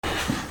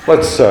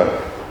Let's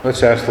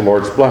ask the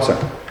Lord's blessing.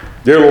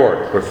 Dear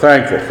Lord, we're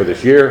thankful for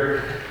this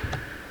year.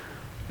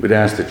 We'd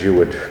ask that you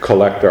would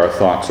collect our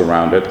thoughts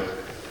around it,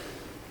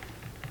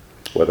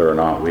 whether or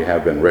not we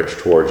have been rich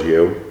towards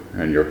you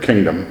and your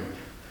kingdom,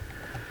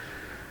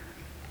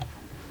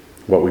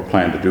 what we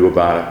plan to do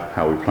about it,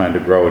 how we plan to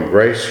grow in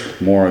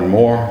grace more and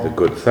more, the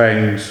good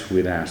things.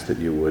 We'd ask that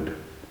you would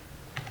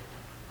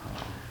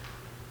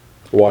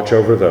watch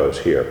over those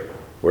here,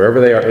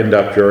 wherever they end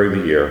up during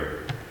the year,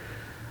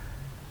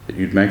 that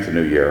you'd make the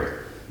new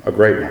year a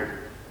great one.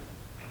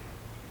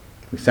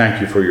 We thank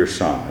you for your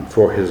Son and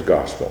for his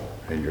gospel.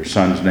 In your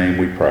Son's name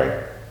we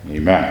pray.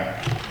 Amen.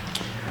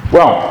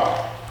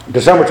 Well,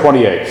 December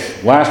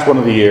 28th, last one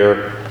of the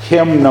year,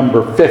 hymn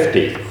number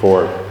 50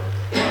 for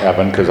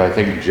Evan, because I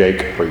think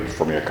Jake preached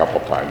for me a couple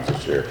times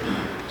this year.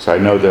 So I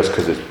know this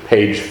because it's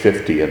page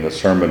 50 in the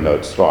sermon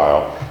notes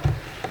file.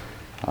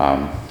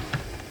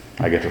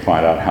 I get to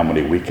find out how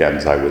many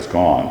weekends I was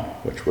gone,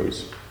 which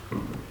was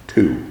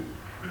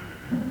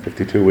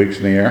 52 weeks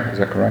in the year, is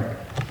that correct?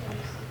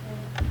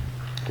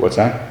 What's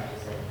that?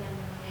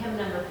 Hymn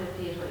number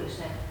 50 is what you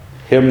said.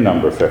 Hymn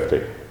number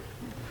 50.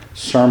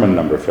 Sermon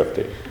number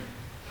 50.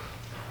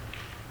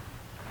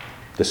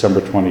 December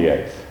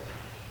 28th.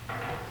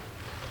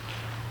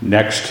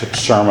 Next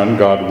sermon,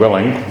 God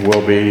willing,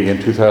 will be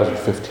in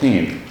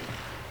 2015.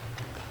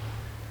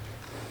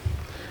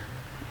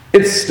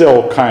 It's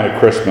still kind of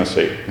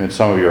Christmassy in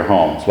some of your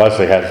homes.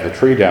 Leslie has the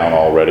tree down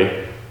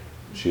already.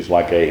 She's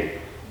like a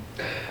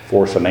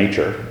force of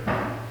nature.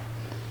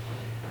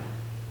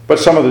 But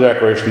some of the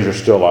decorations are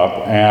still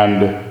up,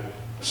 and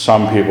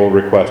some people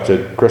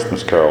requested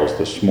Christmas carols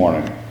this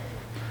morning.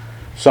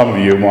 Some of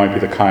you might be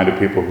the kind of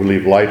people who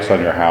leave lights on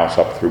your house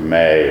up through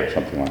May or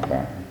something like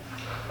that.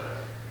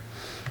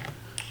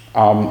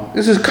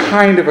 This is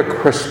kind of a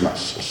Christmas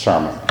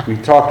sermon. We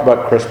talked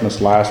about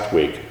Christmas last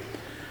week,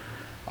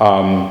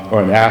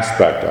 or an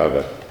aspect of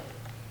it.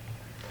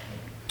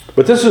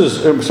 But this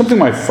is something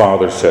my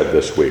father said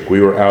this week. We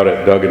were out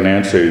at Doug and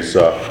Nancy's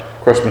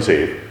Christmas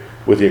Eve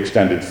with the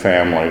extended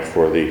family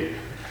for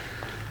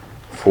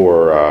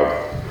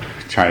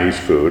Chinese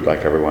food, like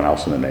everyone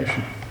else in the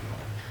nation.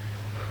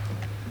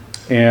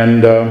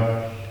 And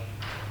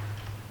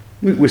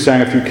we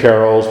sang a few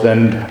carols.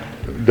 Then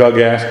Doug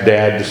asked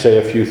Dad to say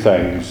a few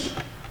things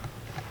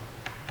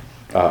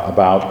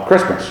about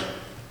Christmas.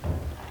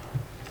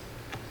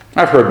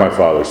 I've heard my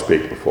father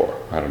speak before.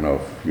 I don't know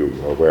if you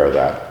are aware of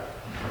that.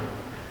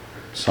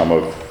 Some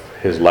of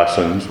his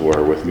lessons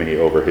were with me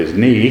over his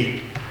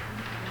knee,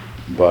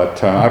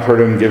 but I've heard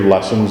him give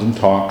lessons and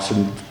talks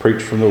and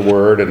preach from the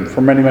Word, and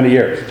for many, many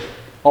years.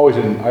 I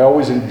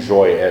always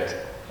enjoy it.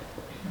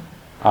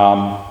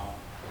 And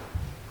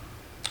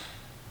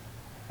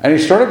he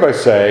started by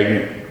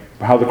saying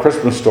how the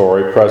Christmas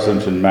story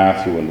present in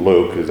Matthew and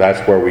Luke, is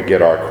that's where we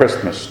get our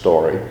Christmas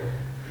story.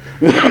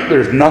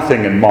 There's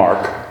nothing in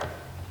Mark.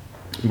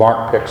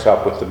 Mark picks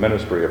up with the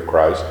ministry of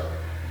Christ.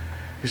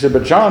 He said,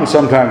 but John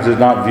sometimes is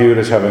not viewed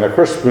as having a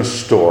Christmas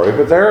story,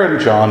 but there in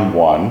John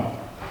 1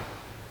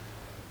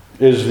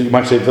 is, you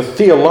might say, the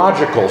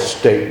theological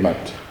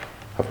statement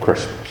of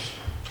Christmas.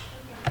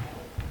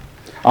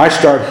 I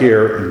start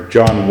here in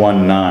John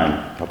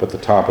 1:9, up at the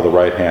top of the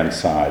right-hand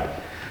side.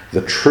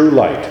 The true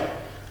light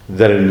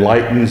that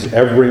enlightens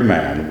every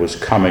man was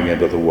coming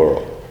into the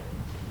world.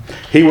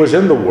 He was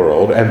in the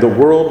world, and the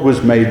world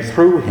was made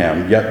through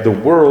him, yet the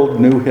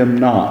world knew him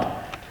not.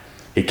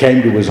 He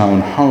came to his own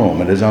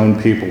home, and his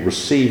own people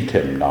received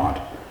him not.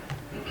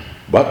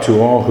 But to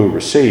all who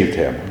received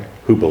him,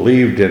 who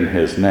believed in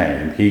his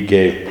name, he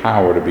gave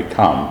power to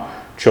become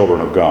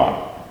children of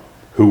God,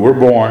 who were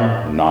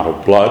born not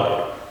of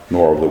blood,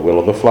 nor of the will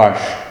of the flesh,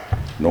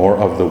 nor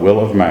of the will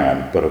of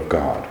man, but of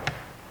God.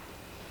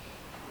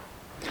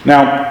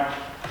 Now,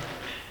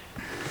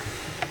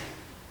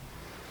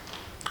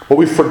 what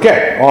we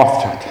forget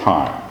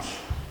oftentimes,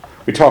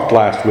 we talked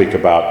last week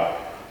about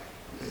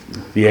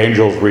the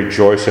angels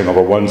rejoicing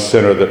over one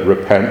sinner that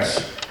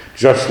repents,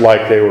 just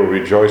like they were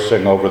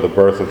rejoicing over the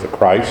birth of the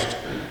Christ.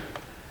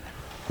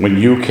 When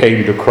you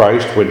came to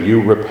Christ, when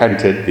you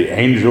repented, the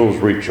angels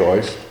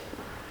rejoiced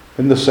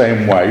in the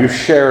same way. You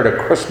shared a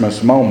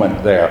Christmas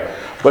moment there.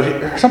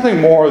 But something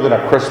more than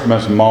a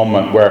Christmas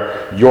moment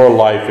where your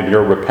life and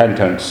your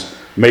repentance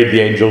made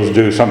the angels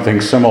do something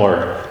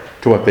similar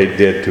to what they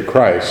did to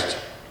Christ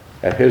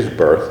at his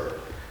birth.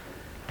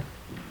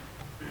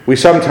 We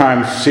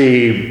sometimes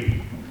see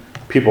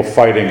people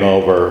fighting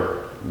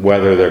over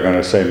whether they're going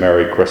to say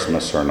Merry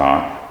Christmas or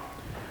not,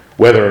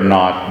 whether or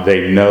not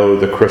they know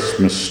the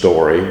Christmas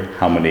story.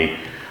 How many,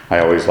 I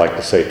always like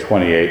to say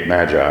 28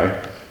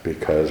 magi,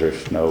 because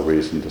there's no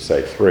reason to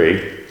say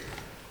 3.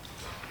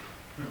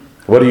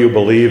 What do you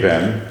believe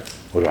in?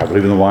 What do I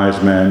believe in the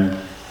wise men?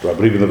 Do I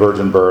believe in the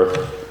virgin birth?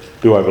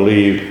 Do I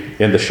believe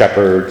in the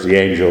shepherds, the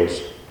angels?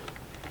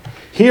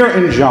 Here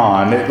in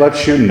John, it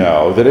lets you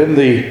know that in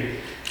the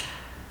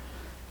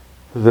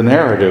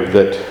narrative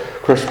that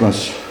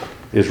Christmas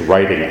is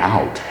writing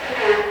out,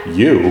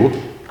 you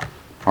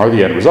are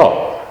the end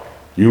result.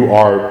 You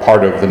are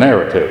part of the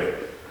narrative.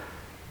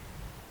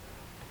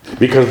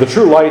 Because the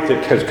true light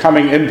that was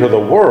coming into the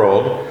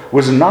world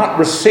was not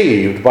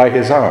received by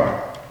his own.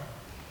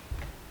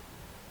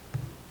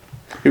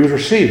 He was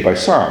received by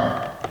some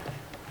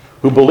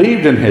who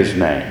believed in his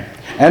name.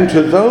 And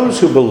to those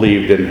who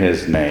believed in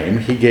his name,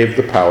 he gave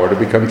the power to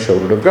become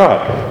children of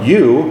God.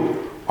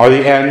 You are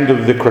the end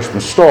of the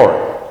Christmas story,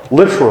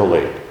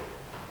 literally.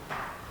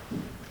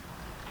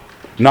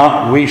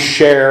 Not we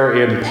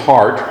share in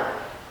part.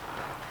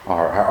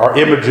 Our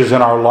images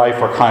in our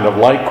life are kind of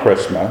like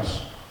Christmas.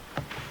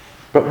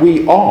 But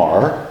we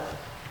are.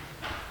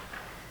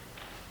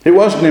 It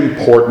wasn't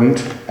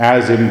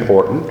as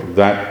important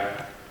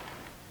that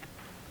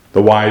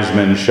the wise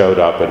men showed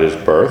up at his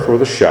birth, or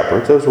the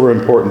shepherds. Those were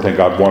important things.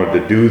 God wanted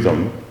to do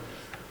them.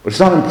 But it's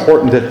not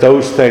important that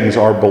those things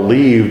are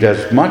believed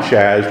as much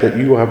as that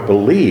you have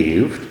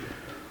believed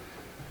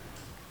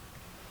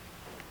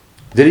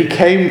that he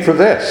came for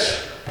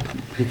this.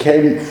 He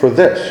came for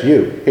this,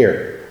 you,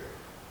 here.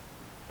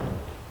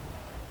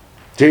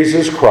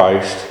 Jesus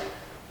Christ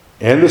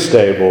in the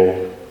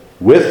stable,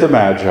 with the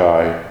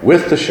Magi,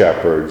 with the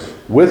shepherds,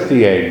 with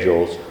the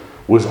angels,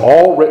 was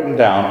all written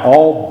down,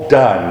 all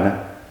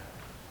done,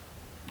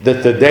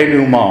 that the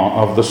denouement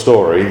of the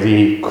story,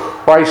 the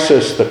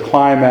crisis, the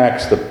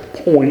climax, the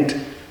point,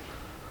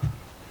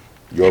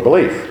 your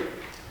belief.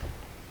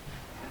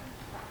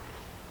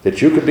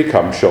 That you could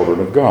become children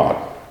of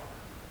God.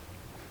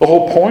 The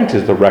whole point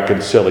is the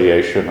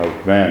reconciliation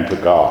of man to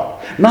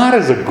God. Not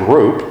as a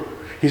group.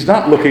 He's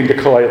not looking to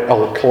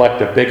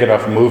collect a big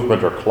enough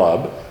movement or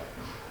club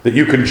that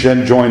you can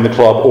join the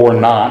club or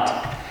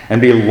not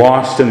and be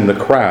lost in the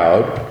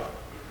crowd.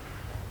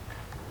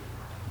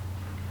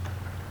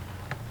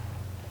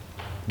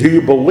 Do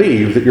you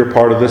believe that you're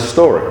part of this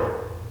story?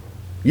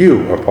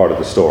 You are part of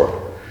the story.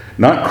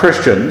 Not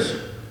Christians,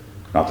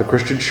 not the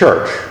Christian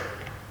church.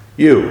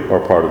 You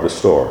are part of the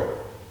story.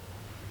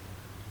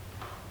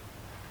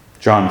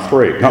 John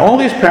 3. Now all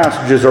these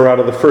passages are out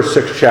of the first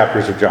 6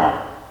 chapters of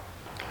John.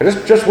 I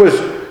just was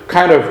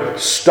kind of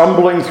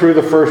stumbling through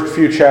the first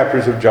few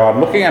chapters of John,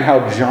 looking at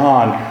how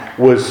John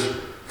was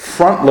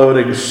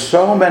front-loading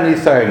so many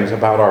things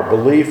about our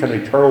belief in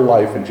eternal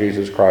life in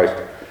Jesus Christ.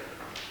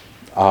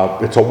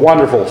 It's a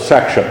wonderful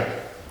section.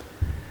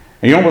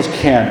 And you almost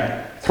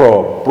can't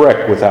throw a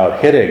brick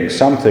without hitting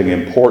something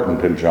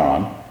important in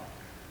John.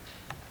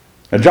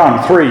 And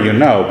John 3, you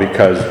know,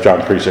 because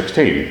John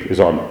 3:16 is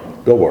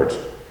on billboards.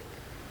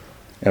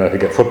 And I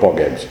think at football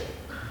games.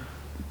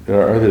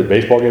 Are there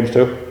baseball games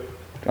too?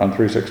 John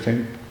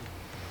 3:16.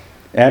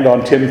 And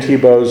on Tim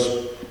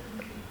Tebow's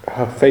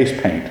face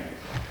paint.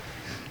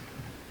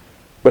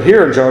 But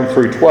here in John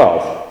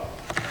 3:12,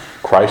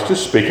 Christ is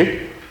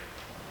speaking.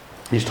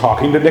 He's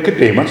talking to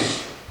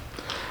Nicodemus.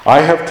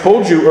 I have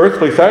told you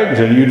earthly things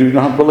and you do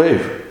not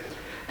believe.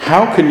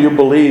 How can you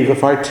believe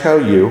if I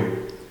tell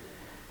you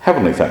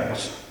heavenly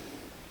things?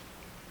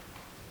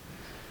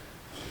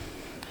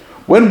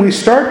 When we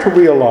start to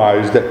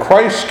realize that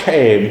Christ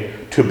came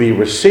to be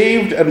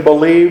received and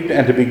believed,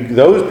 and to be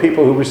those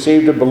people who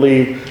received and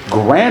believed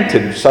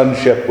granted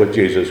sonship with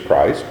Jesus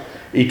Christ,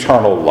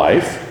 eternal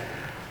life,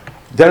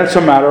 then it's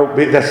a matter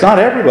of, that's not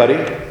everybody.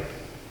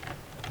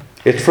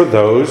 It's for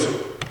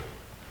those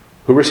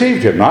who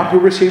received him, not who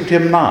received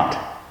him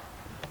not.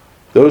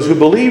 Those who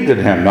believed in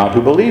him, not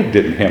who believed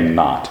in him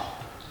not.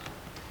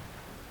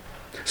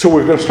 So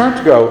we're going to start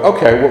to go,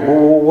 okay,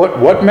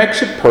 what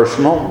makes it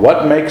personal?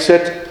 What makes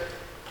it,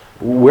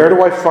 where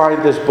do I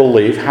find this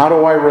belief? How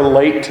do I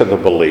relate to the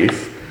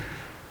belief?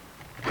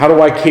 How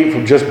do I keep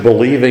from just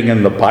believing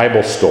in the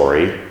Bible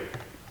story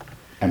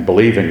and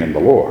believing in the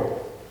Lord?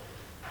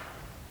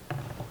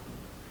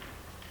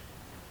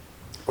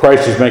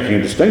 Christ is making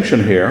a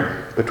distinction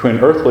here between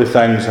earthly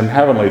things and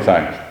heavenly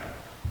things.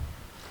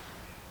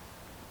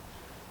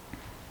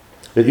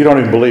 That you don't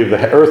even believe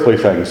the earthly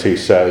things, he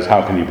says,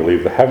 how can you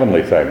believe the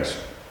heavenly things?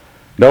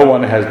 No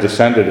one has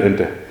ascended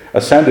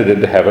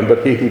into heaven,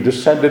 but he who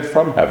descended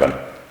from heaven,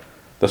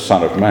 the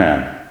Son of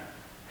Man.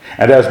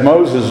 And as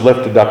Moses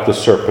lifted up the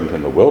serpent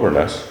in the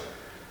wilderness,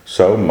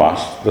 so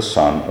must the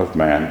Son of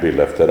Man be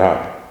lifted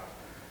up,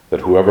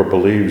 that whoever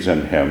believes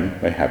in him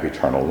may have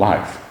eternal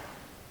life.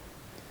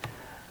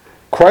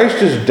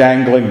 Christ is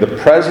dangling the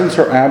presence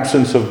or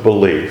absence of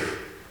belief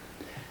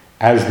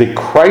as the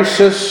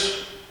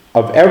crisis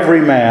of every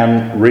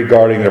man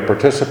regarding their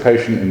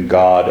participation in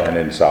God and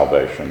in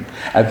salvation.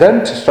 And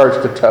then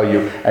starts to tell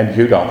you, and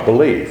you don't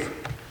believe.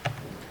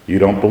 You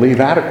don't believe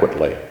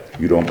adequately.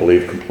 You don't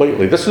believe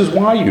completely. This is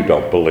why you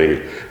don't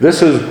believe.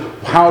 This is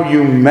how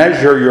you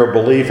measure your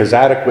belief as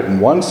adequate in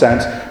one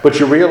sense, but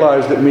you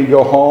realize that when you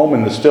go home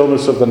in the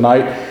stillness of the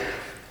night,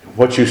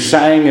 what you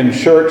sang in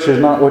church is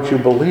not what you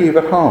believe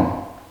at home.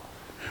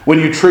 When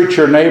you treat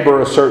your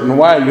neighbor a certain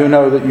way, you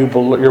know that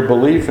your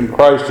belief in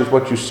Christ is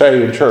what you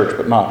say in church,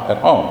 but not at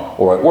home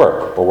or at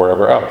work or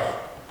wherever else.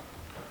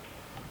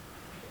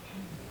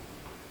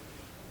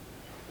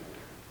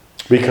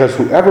 Because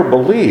whoever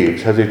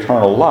believes has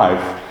eternal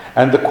life.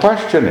 And the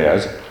question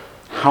is,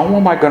 how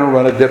am I going to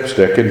run a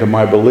dipstick into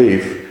my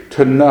belief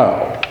to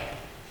know?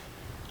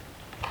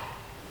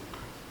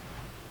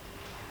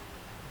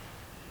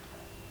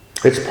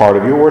 It's part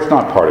of you or it's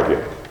not part of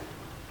you.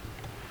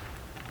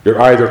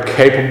 You're either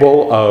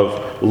capable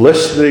of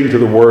listening to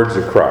the words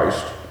of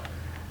Christ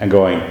and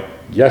going,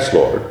 yes,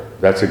 Lord,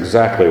 that's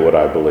exactly what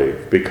I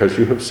believe, because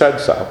you have said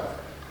so.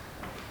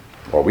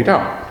 Or we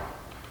don't.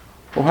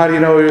 Well, how do you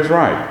know he was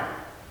right?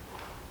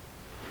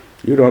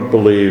 You don't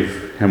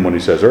believe him when he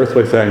says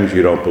earthly things.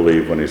 You don't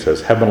believe when he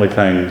says heavenly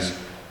things.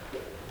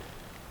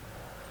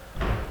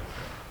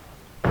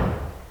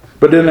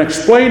 But in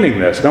explaining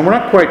this, now we're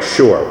not quite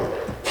sure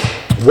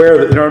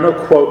where, there are no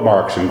quote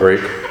marks in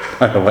Greek,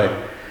 by the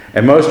way.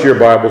 And most of your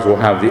Bibles will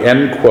have the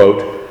end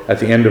quote at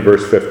the end of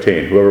verse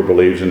 15. Whoever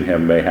believes in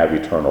him may have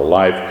eternal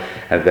life.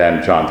 And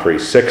then John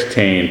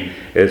 3:16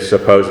 is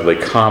supposedly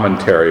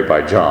commentary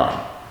by John.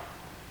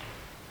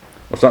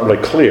 Well, it's not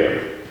really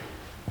clear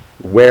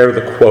where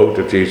the quote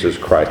of Jesus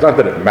Christ, not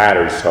that it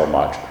matters so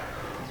much,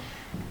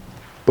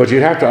 but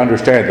you have to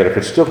understand that if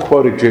it's still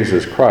quoting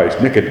Jesus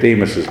Christ,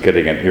 Nicodemus is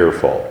getting an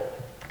earful.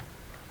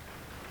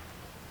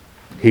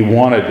 He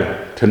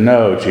wanted to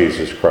know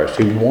Jesus Christ.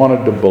 He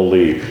wanted to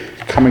believe.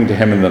 Coming to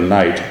him in the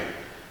night,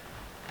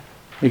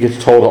 he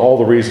gets told all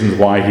the reasons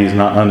why he's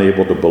not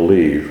unable to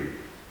believe.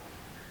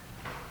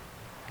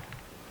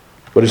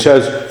 But he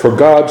says, for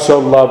God so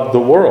loved the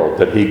world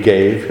that he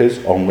gave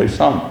his only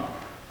Son,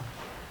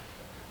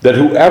 that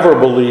whoever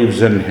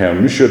believes in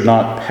him should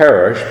not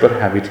perish but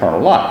have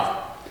eternal life.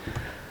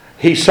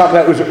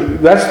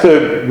 That's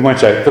the, you might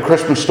say, the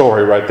Christmas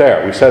story right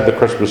there. We said the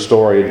Christmas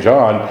story in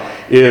John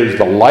is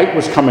the light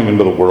was coming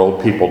into the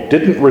world. People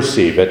didn't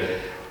receive it.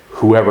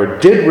 Whoever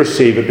did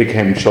receive it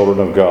became children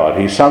of God.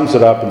 He sums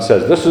it up and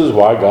says, this is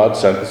why God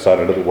sent the Son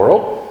into the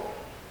world,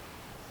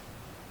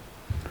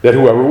 that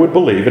whoever would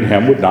believe in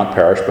him would not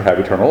perish but have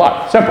eternal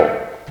life. Simple.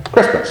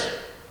 Christmas.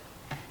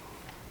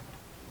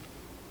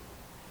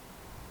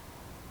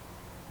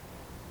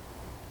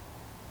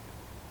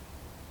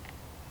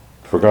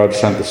 For God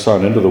sent the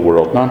Son into the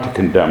world not to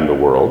condemn the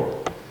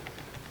world,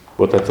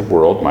 but that the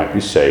world might be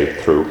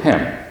saved through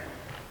him.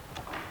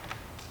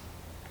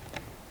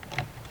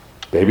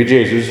 Baby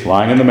Jesus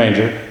lying in the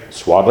manger,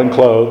 swaddling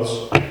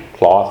clothes,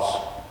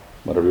 cloths,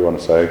 whatever you want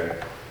to say,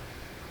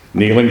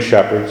 kneeling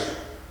shepherds,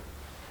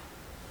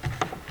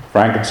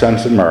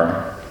 frankincense and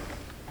myrrh,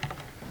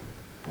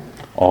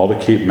 all to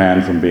keep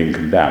man from being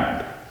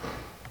condemned,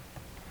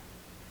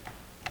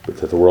 but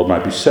that the world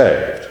might be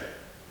saved.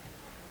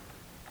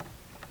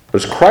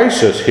 This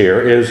crisis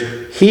here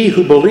is he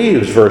who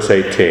believes, verse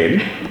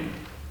 18.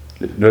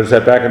 Notice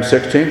that back in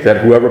 16, that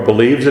whoever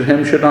believes in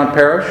him should not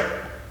perish.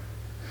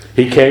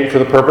 He came for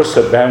the purpose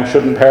that man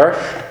shouldn't perish,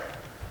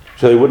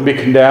 so they wouldn't be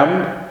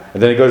condemned.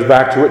 And then he goes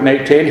back to it in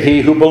 18,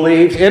 he who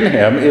believes in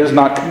him is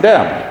not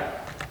condemned.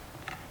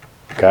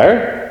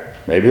 Okay?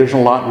 Maybe there's a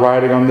lot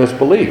riding on this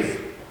belief.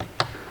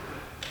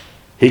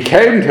 He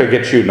came to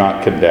get you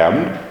not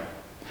condemned.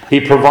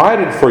 He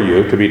provided for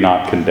you to be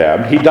not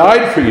condemned. He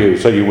died for you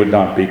so you would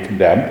not be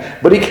condemned,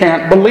 but he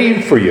can't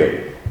believe for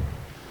you.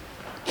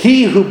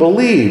 He who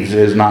believes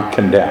is not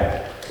condemned.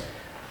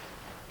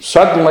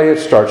 Suddenly it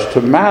starts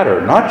to matter,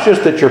 not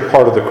just that you're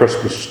part of the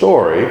Christmas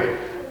story,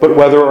 but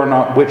whether or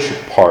not which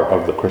part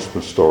of the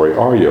Christmas story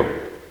are you.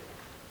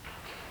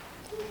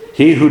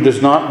 He who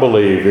does not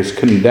believe is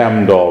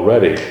condemned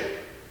already,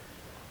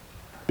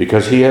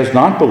 because he has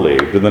not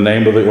believed in the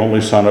name of the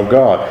only Son of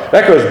God.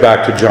 That goes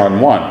back to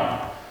John 1.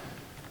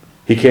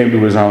 He came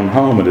to his own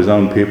home, and his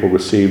own people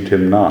received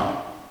him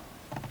not.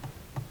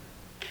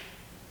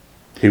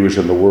 He was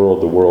in the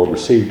world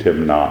received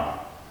him not.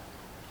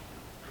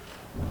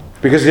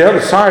 Because the other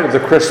side of the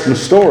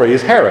Christmas story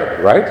is Herod,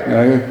 right? You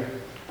know,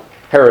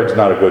 Herod's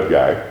not a good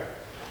guy.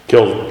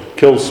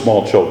 Kills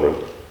small children.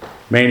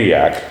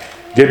 Maniac.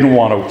 Didn't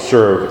want to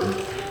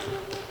serve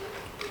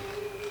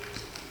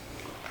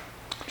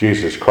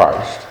Jesus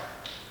Christ.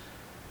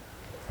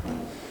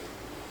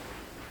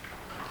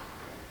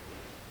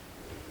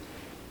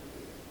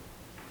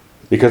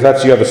 Because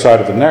that's the other side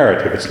of the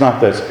narrative. It's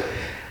not this.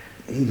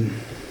 You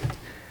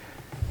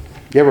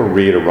ever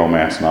read a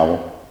romance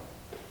novel?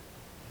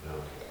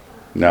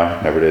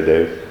 No, never did,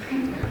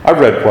 Dave. I've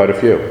read quite a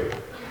few.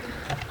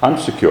 I'm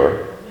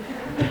secure.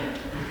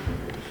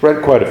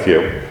 Read quite a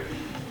few.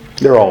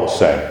 They're all the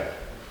same,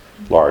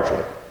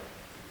 largely.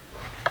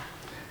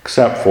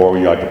 Except for,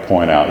 you like to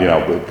point out,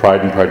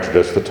 Pride and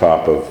Prejudice, the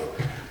top of...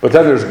 But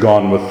then there's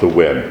Gone with the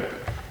Wind.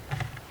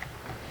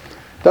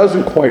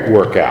 Doesn't quite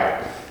work out.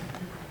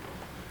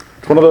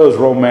 It's one of those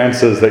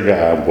romances that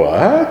go,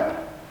 what?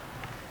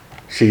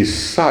 She's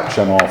such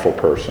an awful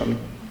person.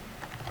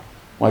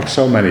 Like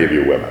so many of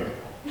you women.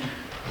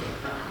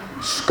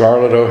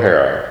 Scarlett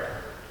O'Hara.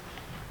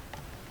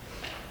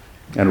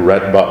 And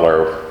Rhett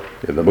Butler,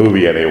 in the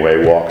movie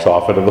anyway, walks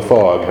off into the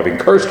fog, having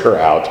cursed her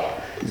out.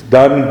 He's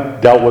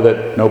done, dealt with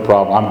it, no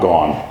problem, I'm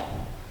gone.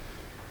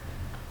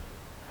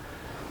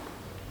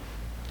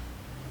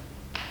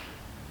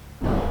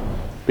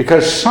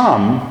 Because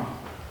some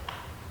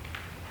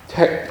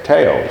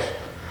tales,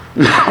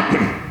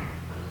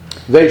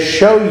 they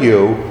show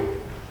you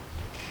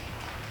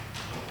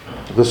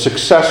the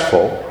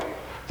successful,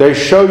 they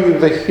show you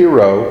the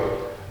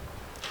hero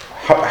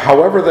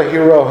however the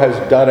hero has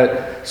done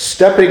it,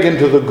 stepping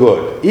into the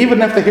good.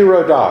 Even if the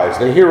hero dies,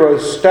 the hero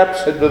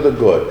steps into the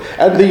good.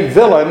 And the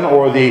villain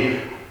or the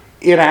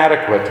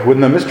inadequate,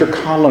 when the Mr.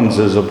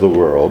 Collinses of the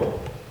world,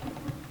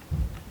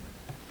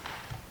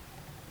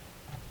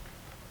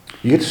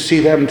 you get to see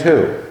them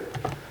too.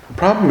 The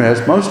problem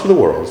is, most of the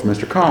world is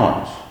Mr.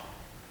 Collins.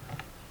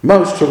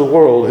 Most of the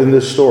world in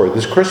this story,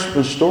 this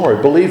Christmas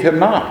story, believe him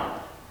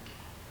not.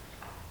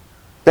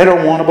 They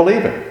don't want to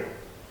believe him.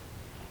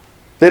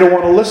 They don't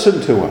want to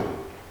listen to him.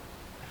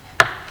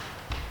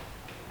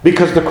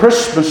 Because the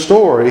Christmas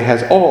story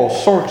has all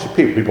sorts of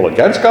people. People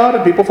against God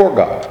and people for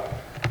God.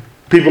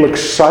 People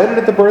excited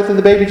at the birth of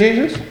the baby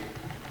Jesus.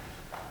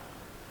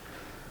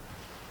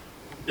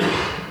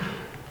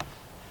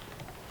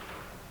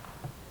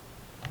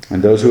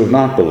 And those who have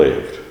not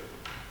believed.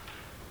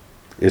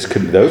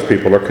 Those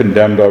people are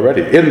condemned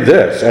already. In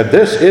this, and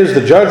this is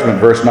the judgment,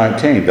 verse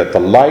 19, that the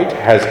light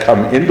has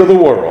come into the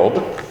world.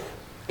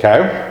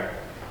 Okay?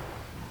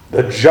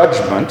 The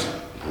judgment,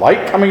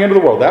 light coming into the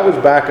world. That was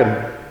back in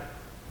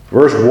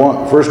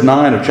verse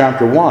 9 of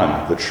chapter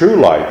 1. The true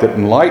light that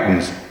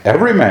enlightens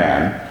every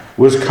man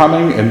was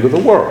coming into the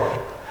world.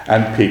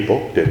 And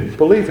people didn't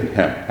believe in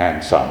him.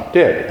 And some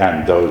did.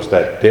 And those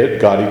that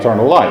did got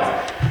eternal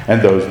life.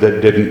 And those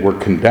that didn't were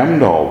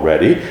condemned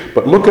already.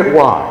 But look at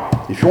why.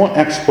 If you want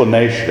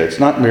explanation, it's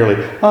not merely,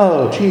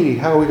 oh, gee,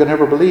 how are we going to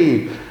ever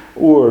believe?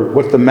 Or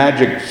what's the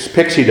magic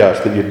pixie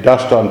dust that you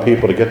dust on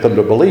people to get them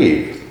to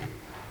believe?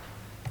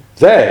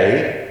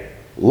 They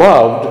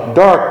loved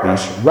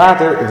darkness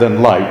rather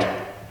than light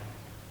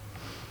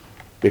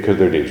because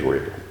their deeds were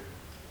evil.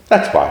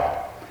 That's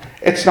why.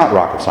 It's not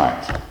rocket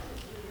science.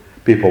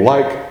 People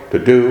like to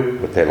do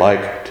what they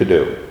like to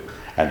do.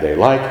 And they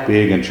like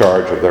being in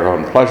charge of their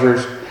own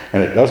pleasures.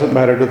 And it doesn't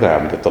matter to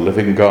them that the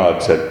living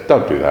God said,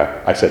 don't do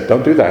that. I said,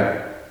 don't do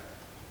that.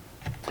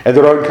 And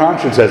their own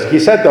conscience says, he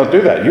said don't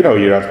do that. You know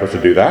you're not supposed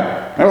to do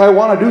that. And I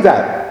want to do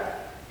that.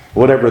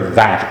 Whatever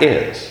that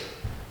is.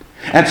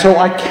 And so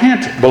I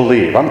can't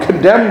believe. I'm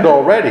condemned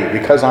already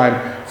because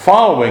I'm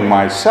following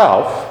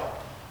myself.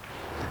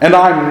 And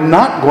I'm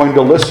not going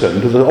to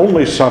listen to the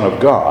only Son of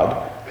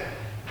God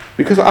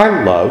because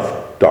I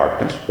love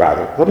darkness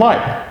rather than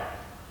light.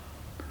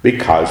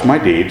 Because my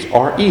deeds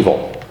are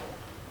evil.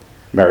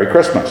 Merry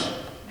Christmas.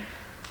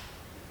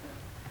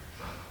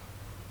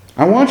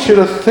 I want you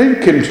to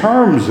think in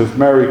terms of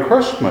Merry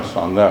Christmas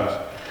on this.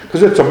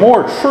 Because it's a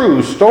more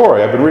true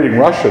story. I've been reading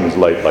Russians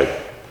lately.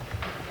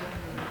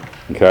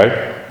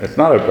 Okay?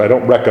 I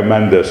don't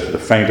recommend this to the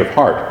faint of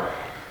heart.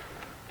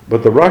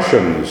 But the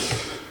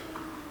Russians,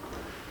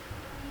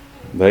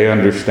 they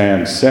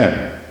understand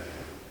sin.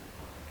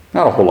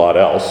 Not a whole lot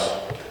else.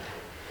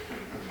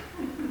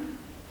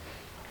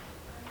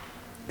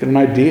 Get an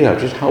idea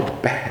of just how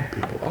bad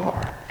people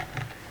are.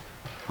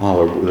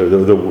 Oh,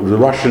 the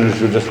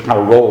Russians are just kind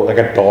of roll like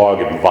a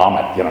dog and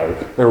vomit,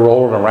 They're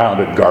rolling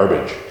around in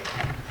garbage.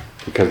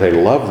 Because they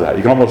love that.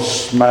 You can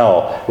almost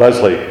smell.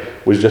 Leslie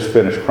was just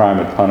finished Crime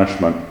and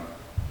Punishment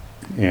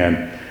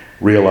and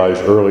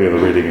realized early in the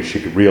reading she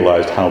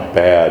realized how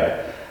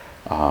bad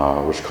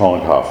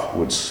Raskolnikov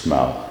would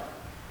smell.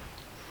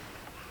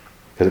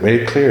 Because it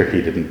made it clear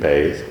he didn't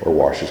bathe or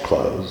wash his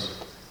clothes.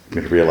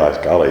 You could realize,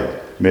 golly,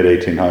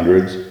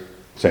 mid-1800s,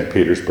 St.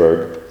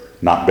 Petersburg,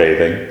 not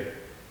bathing,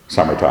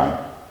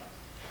 summertime.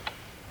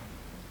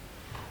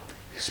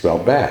 He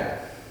smelled bad.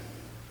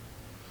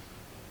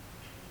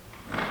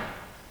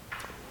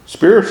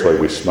 Spiritually,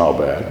 we smell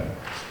bad.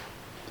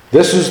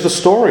 This is the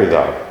story,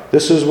 though.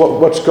 This is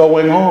what's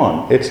going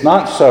on. It's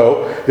not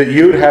so that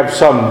you'd have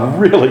some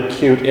really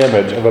cute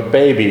image of a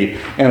baby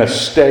in a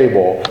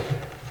stable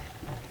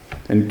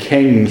and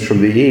kings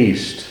from the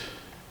east.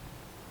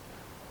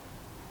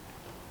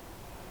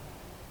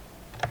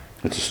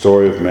 It's a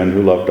story of men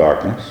who love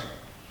darkness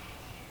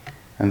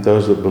and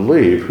those that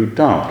believe who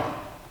don't,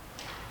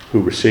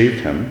 who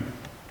received him,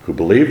 who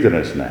believed in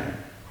his name.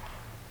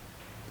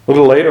 A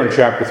little later in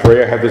chapter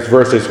 3, I have this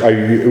verse.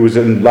 It was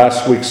in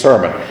last week's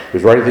sermon. It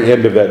was right at the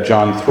end of that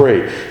John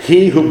 3.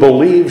 He who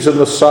believes in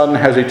the Son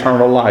has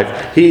eternal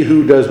life. He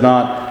who does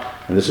not,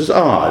 and this is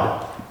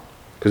odd,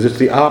 because it's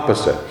the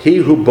opposite. He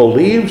who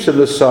believes in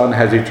the Son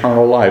has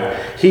eternal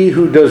life. He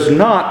who does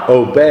not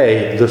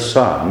obey the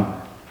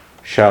Son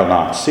shall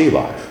not see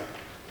life,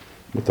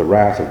 but the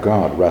wrath of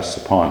God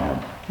rests upon him.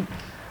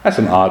 That's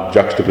an odd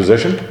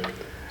juxtaposition.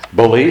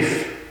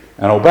 Belief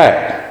and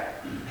obey.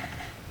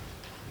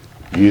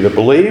 You either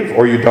believe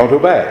or you don't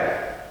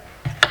obey.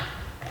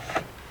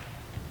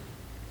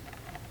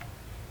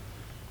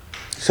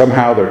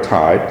 Somehow they're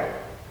tied.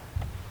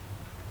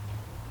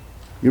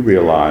 You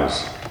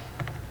realize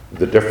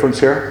the difference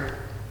here?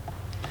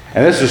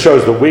 And this just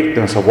shows the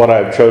weakness of what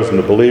I've chosen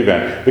to believe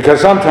in. Because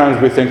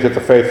sometimes we think that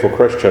the faithful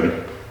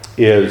Christian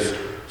is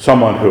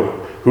someone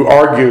who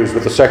argues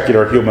with the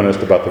secular humanist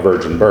about the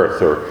virgin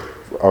birth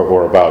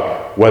or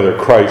about whether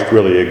Christ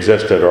really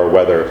existed or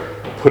whether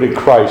putting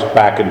Christ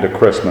back into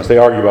Christmas. They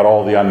argue about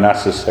all the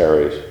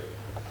unnecessaries.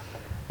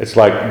 It's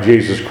like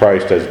Jesus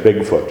Christ as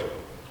Bigfoot.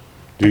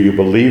 Do you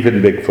believe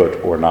in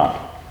Bigfoot or not?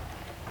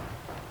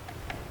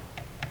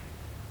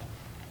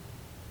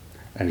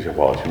 And you say,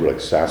 well, it's really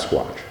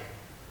Sasquatch.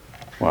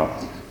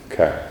 Well,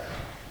 okay.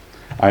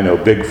 I know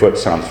Bigfoot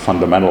sounds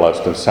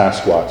fundamentalist and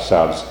Sasquatch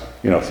sounds,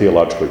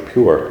 theologically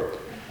pure.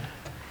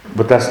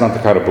 But that's not the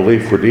kind of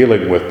belief we're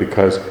dealing with,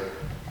 because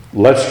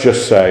let's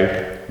just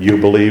say you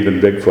believe in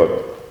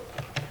Bigfoot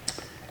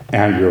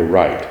and you're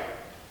right.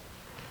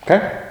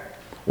 Okay?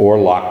 Or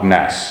Loch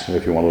Ness,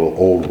 if you want a little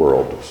old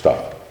world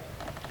stuff.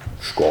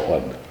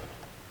 Scotland.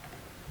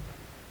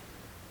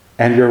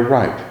 And you're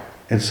right,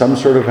 in some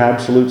sort of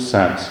absolute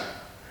sense.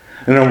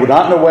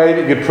 Not in a way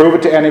that you'd prove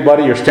it to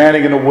anybody. You're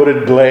standing in a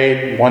wooded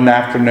glade one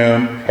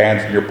afternoon,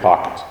 hands in your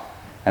pockets,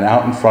 and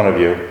out in front of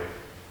you,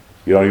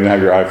 you don't even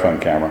have your iPhone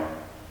camera,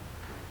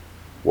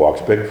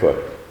 walks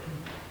Bigfoot.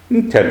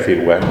 10 feet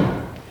away.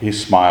 He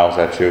smiles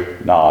at you,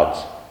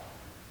 nods.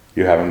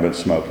 You haven't been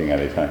smoking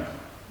anything.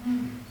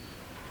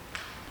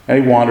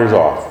 And he wanders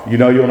off. You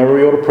know you'll never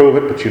be able to prove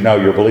it, but you know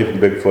your belief in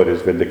Bigfoot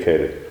is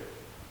vindicated.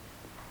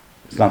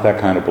 It's not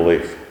that kind of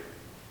belief.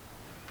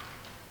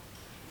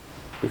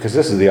 Because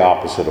this is the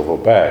opposite of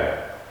obey.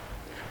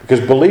 Because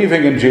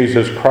believing in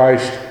Jesus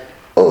Christ,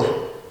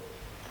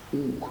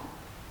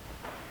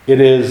 it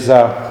is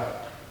the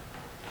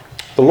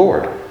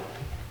Lord.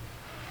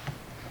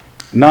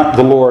 Not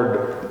the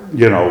Lord,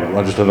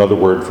 just another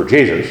word for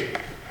Jesus.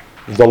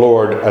 The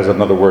Lord as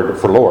another word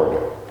for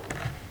Lord.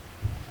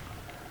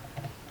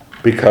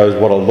 Because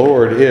what a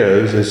Lord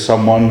is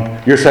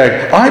someone, you're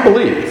saying, I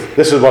believe.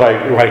 This is what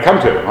I come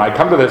to. When I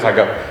come to this, I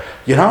go,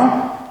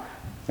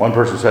 one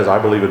person says, I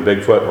believe in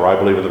Bigfoot, or I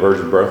believe in the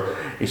virgin birth.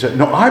 He said,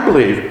 no, I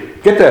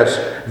believe, get this,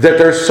 that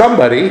there's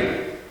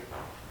somebody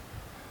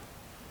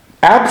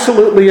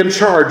absolutely in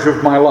charge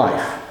of my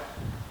life.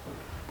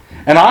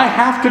 And I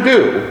have to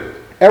do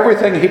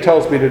everything he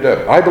tells me to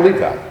do. I believe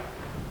that.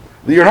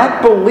 You're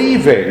not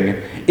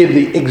believing in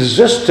the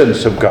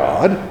existence of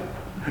God.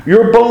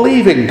 You're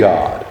believing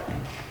God.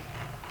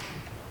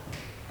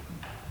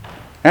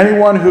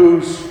 Anyone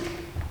who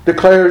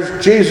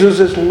declares Jesus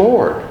is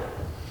Lord,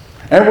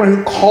 anyone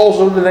who calls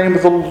on the name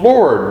of the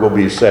Lord will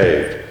be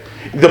saved.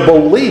 The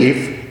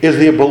belief is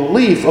the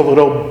belief of an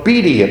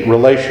obedient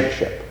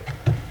relationship.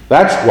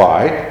 That's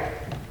why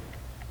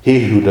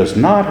he who does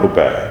not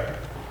obey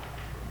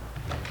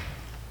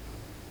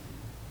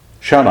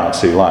shall not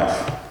see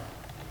life.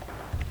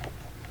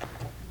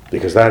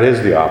 Because that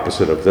is the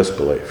opposite of this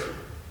belief.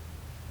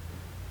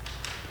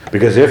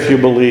 Because if you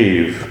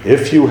believe,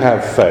 if you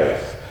have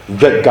faith,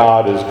 that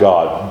God is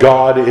God,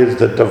 God is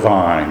the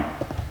divine,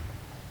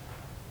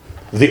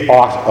 the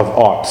ought of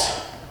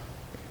oughts,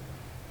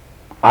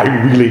 I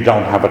really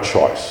don't have a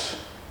choice.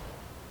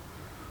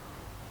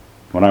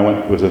 When I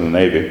was in the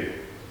Navy,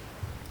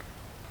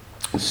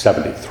 in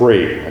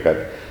 73, I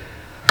got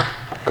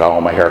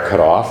all my hair cut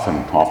off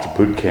and off to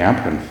boot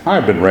camp, and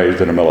I've been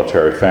raised in a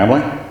military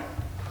family.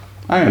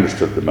 I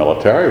understood the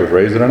military. I was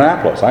raised in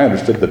Annapolis. I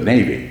understood the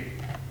Navy.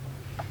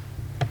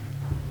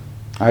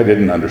 I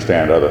didn't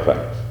understand other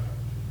things.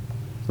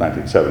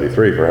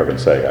 1973, for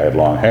heaven's sake. I had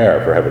long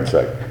hair, for heaven's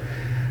sake.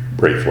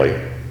 Briefly.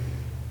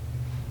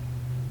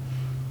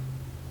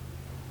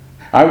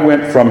 I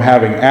went from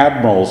having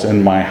admirals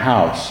in my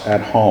house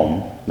at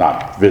home,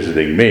 not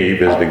visiting me,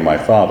 visiting my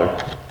father.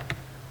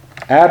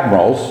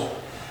 Admirals,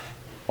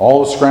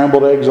 all the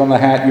scrambled eggs on the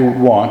hat you would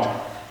want,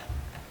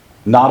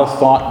 not a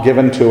thought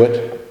given to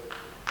it,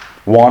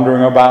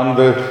 wandering about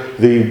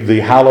the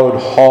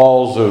hallowed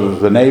halls of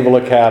the Naval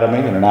Academy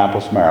in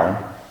Annapolis,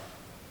 Maryland,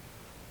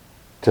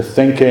 to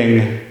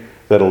thinking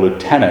that a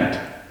lieutenant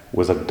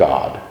was a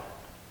god.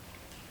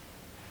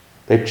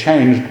 They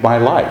changed my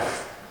life.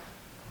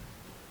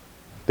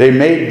 They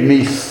made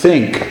me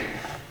think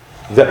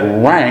that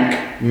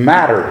rank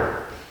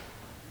mattered.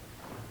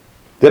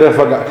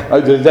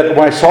 That when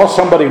I saw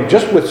somebody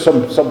just with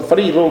some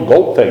funny little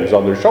gold things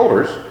on their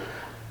shoulders,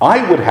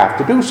 I would have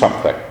to do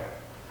something.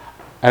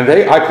 And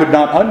I could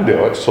not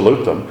undo it,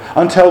 salute them,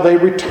 until they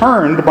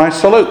returned my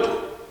salute.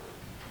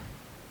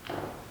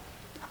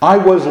 I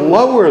was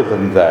lower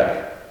than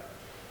they.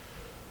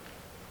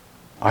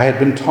 I had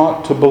been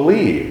taught to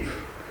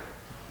believe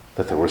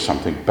that there was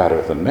something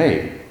better than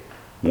me,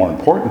 more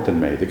important than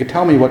me. They could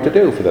tell me what to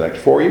do for the next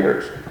 4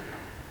 years.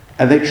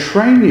 And they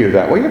train you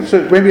that way. It's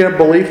maybe a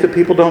belief that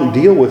people don't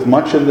deal with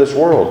much in this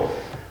world.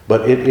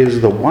 But it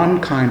is the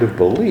one kind of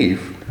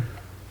belief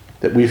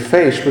that we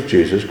face with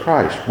Jesus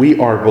Christ. We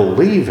are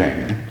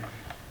believing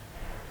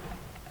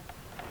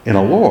in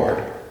a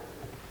Lord.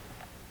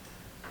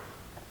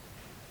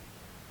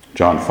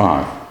 John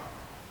 5.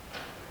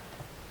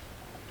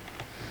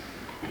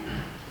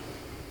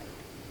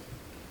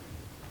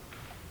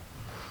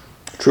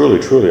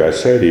 Truly, truly, I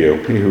say to you,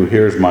 he who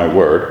hears my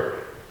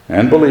word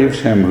and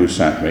believes him who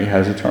sent me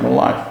has eternal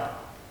life.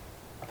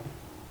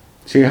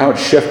 See how it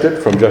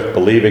shifted from just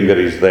believing that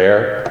he's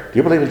there? Do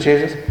you believe in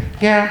Jesus?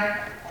 Yeah.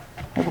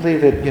 I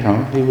believe that,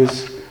 he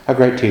was a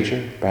great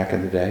teacher back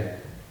in the day.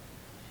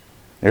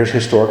 There's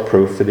historic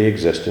proof that he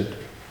existed.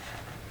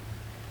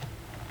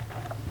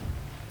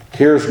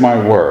 Hears my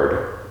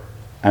word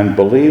and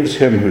believes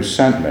him who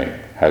sent me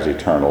has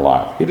eternal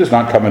life. He does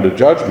not come into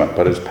judgment,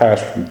 but is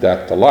passed from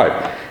death to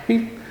life.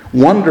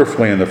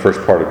 wonderfully in the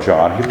first part of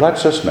John, he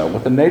lets us know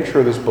what the nature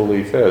of this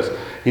belief is.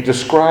 He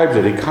describes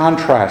it, he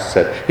contrasts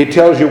it, he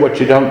tells you what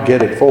you don't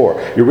get it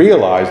for. You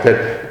realize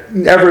that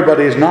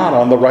everybody's not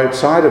on the right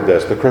side of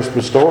this. The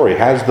Christmas story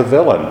has the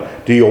villain.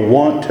 Do you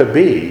want to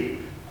be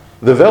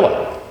the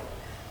villain?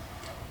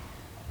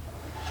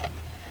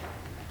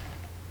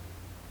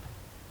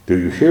 Do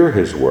you hear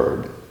his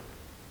word?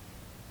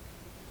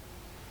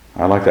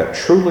 I like that.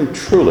 Truly,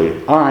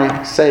 truly,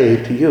 I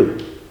say to you.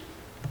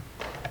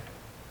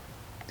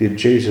 Did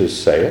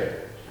Jesus say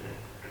it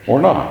or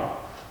not?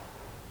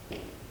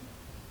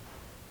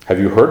 Have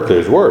you heard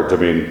those words? I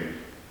mean,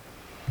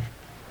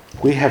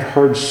 we have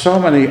heard so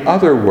many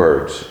other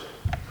words.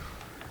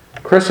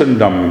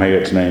 Christendom, may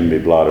its name be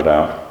blotted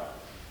out,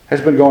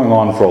 has been going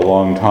on for a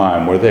long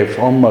time where they've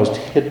almost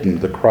hidden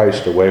the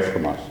Christ away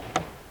from us.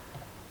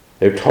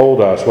 They've told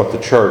us what the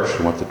church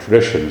and what the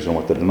traditions and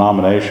what the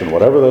denomination,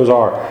 whatever those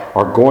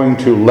are going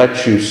to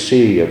let you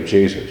see of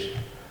Jesus.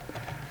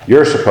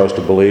 You're supposed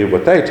to believe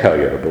what they tell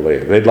you to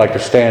believe. They'd like to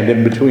stand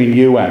in between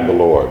you and the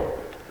Lord.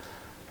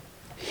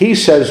 He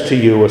says to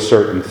you a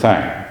certain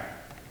thing.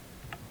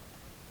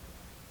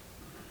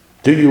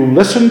 Do you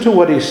listen to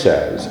what he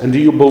says, and do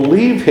you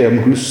believe him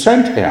who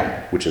sent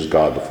him, which is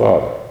God the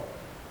Father?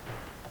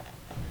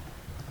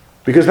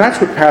 Because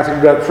that's what passing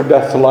from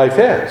death to life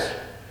is.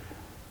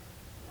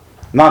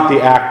 Not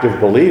the act of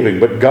believing,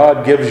 but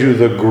God gives you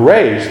the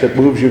grace that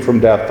moves you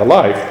from death to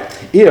life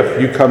if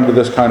you come to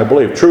this kind of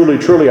belief. Truly,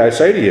 truly, I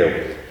say to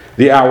you,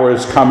 the hour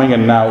is coming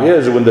and now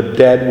is when the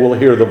dead will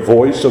hear the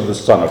voice of the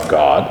Son of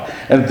God,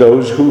 and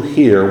those who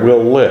hear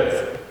will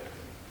live.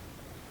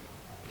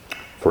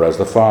 For as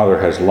the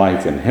Father has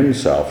life in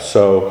himself,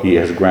 so he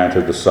has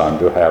granted the Son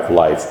to have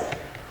life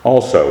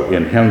also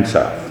in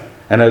himself,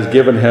 and has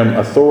given him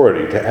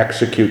authority to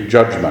execute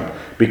judgment,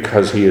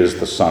 because he is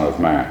the Son of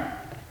Man.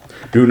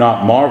 Do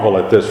not marvel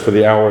at this, for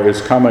the hour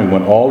is coming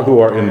when all who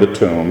are in the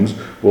tombs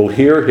will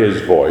hear his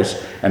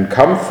voice and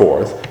come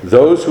forth,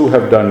 those who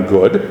have done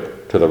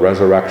good to the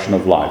resurrection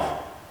of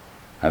life,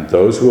 and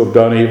those who have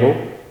done evil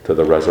to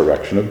the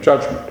resurrection of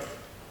judgment.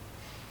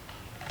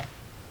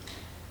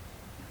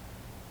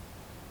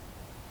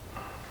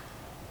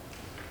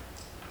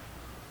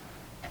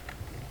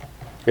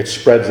 It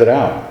spreads it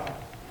out.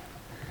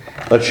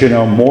 Lets you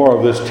know more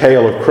of this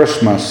tale of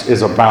Christmas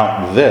is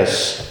about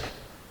this,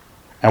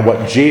 and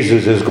what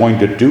Jesus is going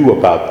to do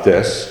about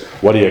this,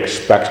 what he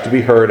expects to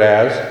be heard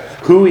as,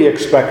 who he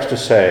expects to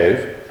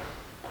save,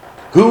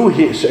 who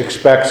he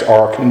expects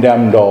are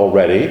condemned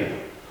already,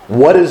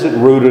 what is it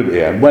rooted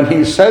in. When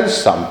he says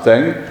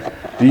something,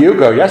 do you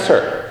go, yes,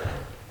 sir?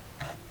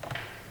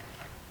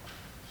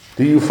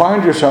 Do you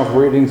find yourself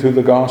reading through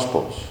the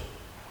Gospels?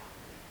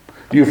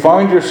 Do you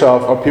find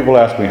yourself, people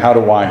ask me, how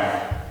do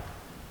I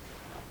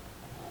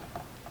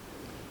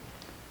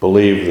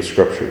believe the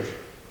Scriptures?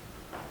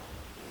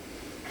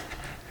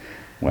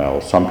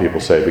 Well, some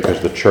people say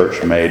because the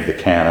church made the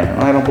canon.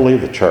 I don't believe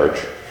the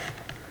church.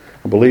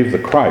 I believe the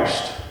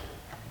Christ.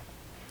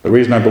 The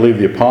reason I believe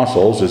the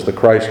apostles is the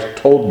Christ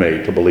told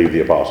me to believe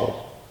the apostles.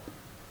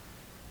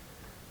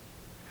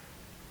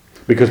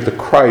 Because the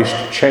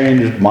Christ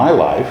changed my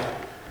life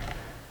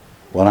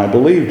when I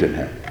believed in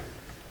him.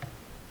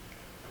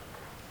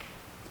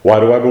 Why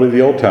do I believe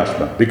the Old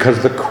Testament?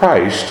 Because the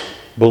Christ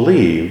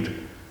believed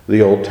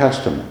the Old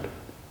Testament.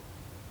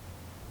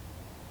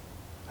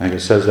 I think it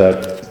says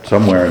that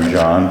somewhere in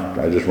John.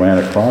 I just ran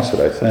across it,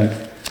 I think,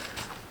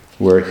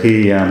 where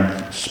he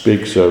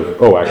speaks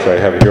of, actually I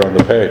have it here on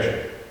the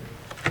page.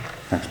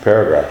 Next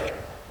paragraph.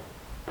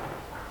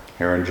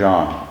 Here in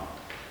John.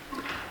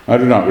 I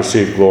do not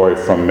receive glory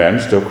from men,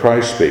 still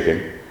Christ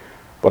speaking,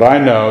 but I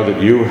know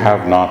that you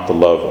have not the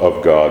love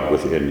of God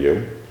within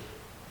you.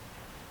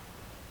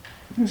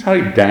 Notice how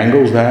he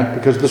dangles that?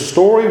 Because the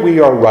story we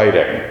are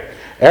writing,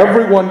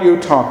 everyone you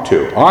talk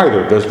to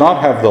either does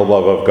not have the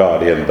love of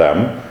God in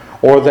them,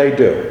 or they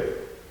do.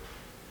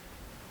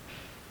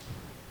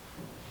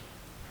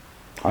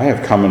 I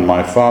have come in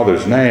my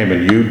Father's name,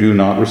 and you do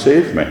not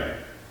receive me.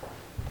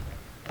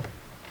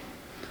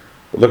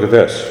 But look at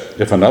this.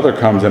 If another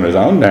comes in his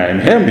own name,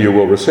 him you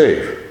will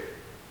receive.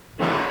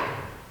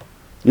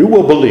 You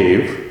will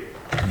believe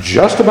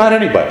just about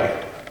anybody.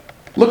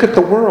 Look at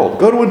the world.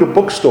 Go to a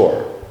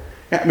bookstore.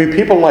 I mean,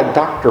 people like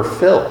Dr.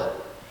 Phil.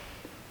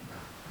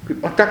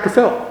 Like Dr.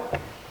 Phil.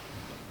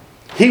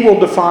 He will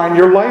define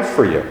your life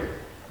for you.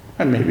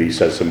 And maybe he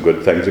says some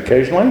good things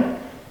occasionally.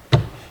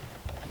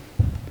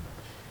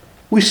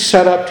 We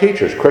set up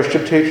teachers,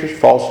 Christian teachers,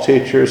 false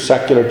teachers,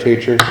 secular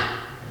teachers.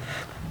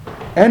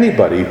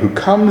 Anybody who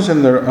comes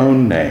in their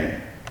own name,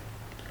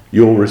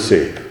 you'll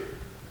receive.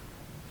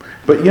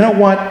 But you know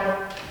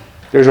what?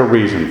 There's a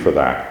reason for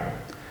that.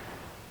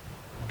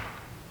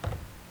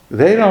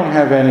 They don't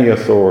have any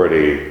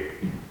authority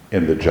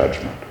in the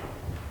judgment.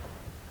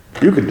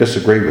 You can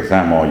disagree with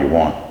them all you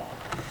want.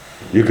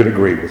 You can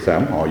agree with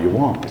them all you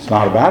want. It's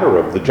not a matter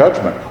of the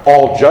judgment.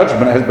 All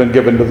judgment has been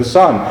given to the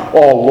Son.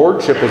 All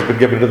lordship has been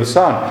given to the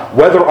Son.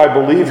 Whether I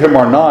believe him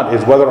or not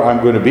is whether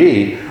I'm going to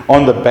be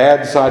on the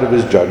bad side of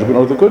his judgment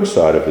or the good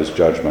side of his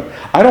judgment.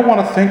 I don't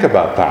want to think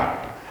about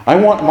that. I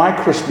want my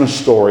Christmas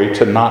story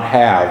to not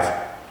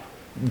have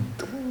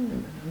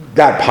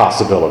that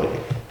possibility.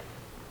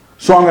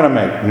 So I'm going to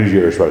make New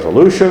Year's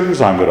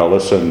resolutions. I'm going to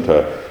listen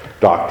to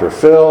Dr.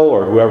 Phil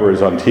or whoever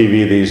is on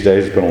TV these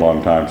days. It's been a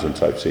long time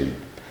since I've seen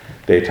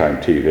daytime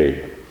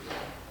TV.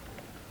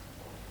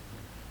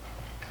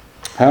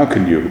 How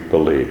can you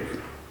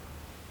believe?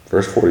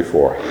 Verse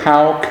 44,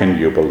 how can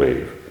you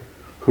believe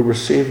who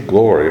receive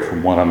glory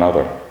from one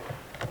another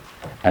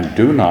and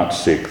do not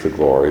seek the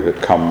glory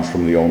that comes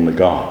from the only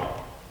God?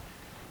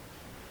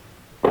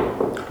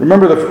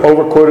 Remember the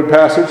overquoted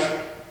passage?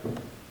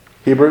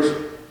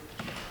 Hebrews?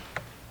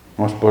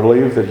 Must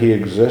believe that he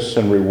exists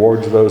and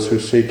rewards those who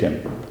seek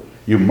him.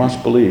 You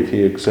must believe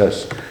he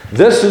exists.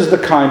 This is the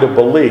kind of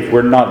belief.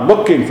 We're not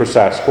looking for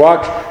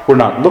Sasquatch. We're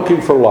not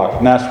looking for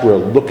Loch Ness. We're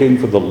looking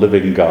for the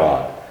living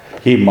God.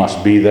 He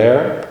must be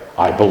there.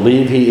 I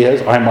believe he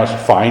is. I must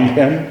find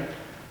him.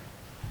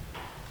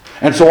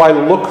 And so I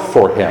look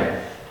for him.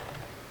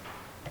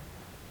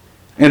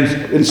 And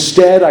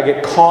instead, I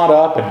get caught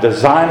up in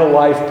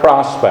design-a-life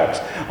prospects.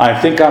 I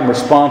think I'm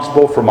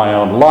responsible for my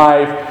own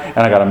life, and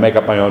I got to make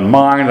up my own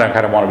mind. I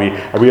kind of want to be.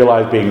 I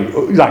realize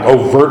being like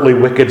overtly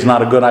wicked is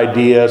not a good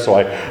idea, so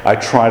I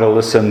try to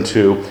listen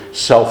to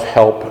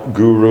self-help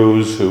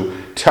gurus who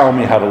tell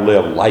me how to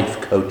live, life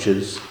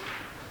coaches.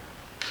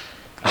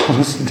 I'll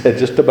listen to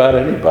just about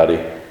anybody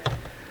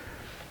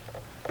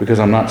because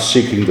I'm not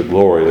seeking the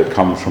glory that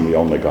comes from the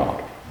only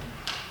God.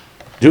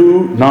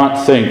 Do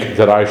not think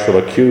that I shall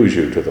accuse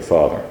you to the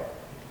Father.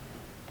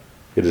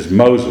 It is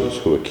Moses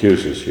who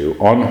accuses you,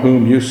 on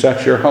whom you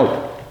set your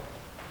hope.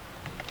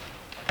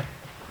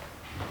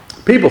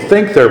 People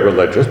think they're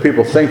religious.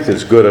 People think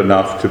it's good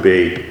enough to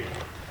be,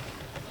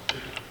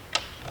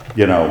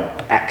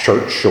 at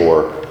church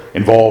or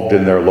involved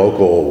in their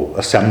local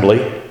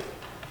assembly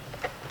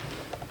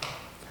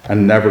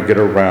and never get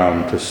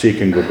around to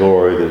seeking the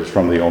glory that is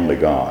from the only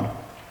God.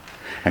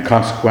 And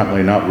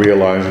consequently not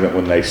realizing that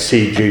when they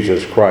see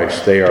Jesus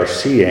Christ, they are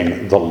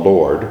seeing the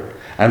Lord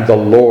and the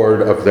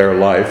Lord of their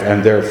life,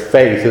 and their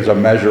faith is a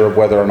measure of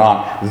whether or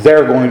not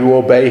they're going to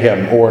obey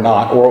him or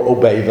not, or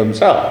obey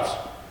themselves.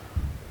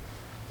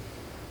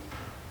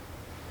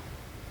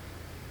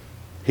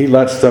 He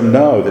lets them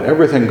know that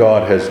everything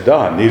God has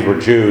done, these were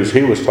Jews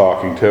he was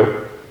talking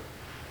to.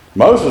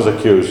 Moses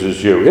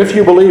accuses you. If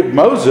you believed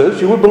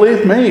Moses, you would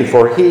believe me,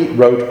 for he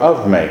wrote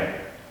of me.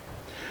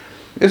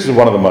 This is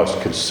one of the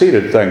most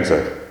conceited things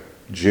a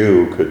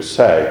Jew could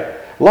say.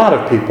 A lot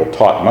of people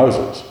taught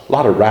Moses. A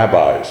lot of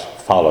rabbis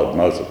followed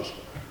Moses.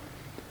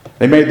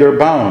 They made their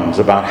bones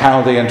about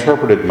how they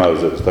interpreted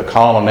Moses. The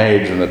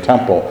colonnades in the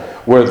temple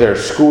were their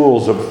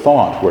schools of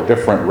thought, where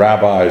different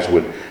rabbis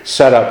would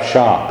set up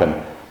shop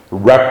and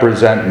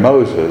represent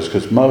Moses,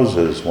 because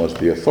Moses was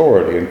the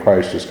authority, and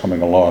Christ is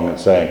coming along and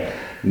saying,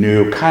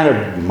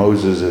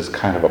 Moses is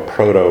kind of a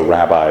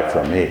proto-rabbi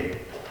for me.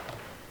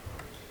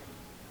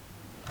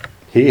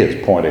 He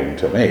is pointing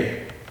to me.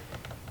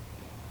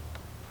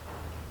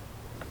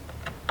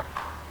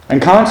 And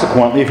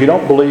consequently, if you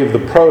don't believe the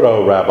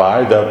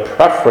proto-rabbi, the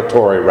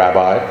prefatory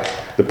rabbi,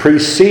 the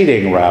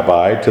preceding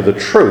rabbi to the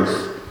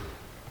truth,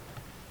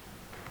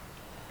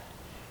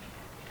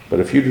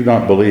 but if you do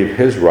not believe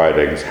his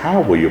writings,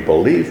 how will you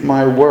believe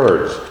my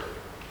words?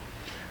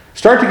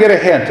 Start to get a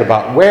hint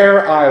about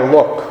where I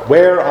look,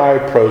 where I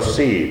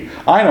proceed.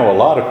 I know a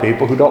lot of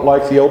people who don't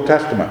like the Old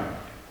Testament.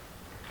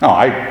 No,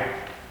 I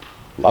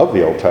love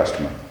the Old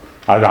Testament.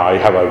 I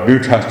have a New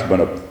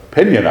Testament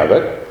opinion of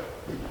it.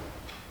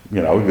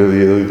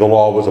 The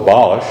law was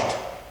abolished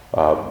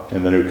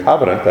in the New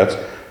Covenant. That's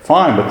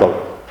fine,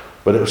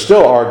 but it was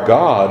still our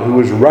God who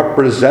was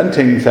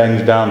representing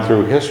things down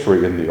through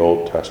history in the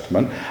Old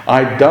Testament.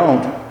 I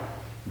don't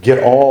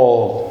get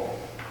all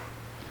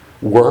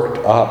worked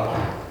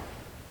up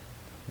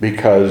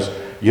because,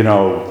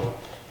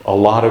 a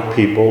lot of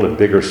people in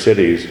bigger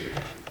cities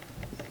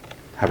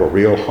have a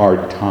real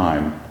hard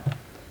time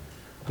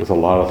with a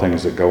lot of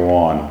things that go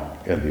on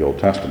in the Old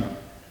Testament.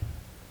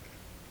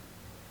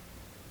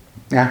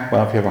 Yeah,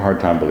 well, if you have a hard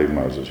time believing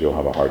Moses, you'll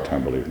have a hard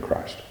time believing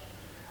Christ.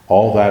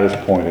 All that is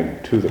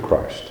pointing to the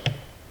Christ.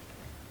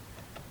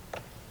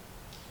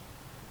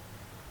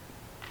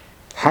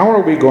 How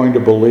are we going to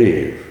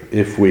believe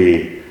if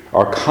we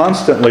are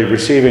constantly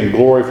receiving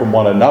glory from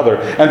one another?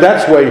 And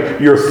that's why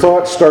your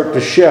thoughts start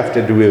to shift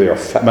into either a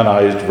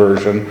feminized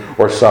version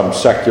or some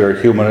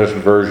secular humanist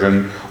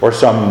version or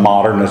some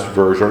modernist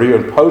version or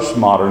even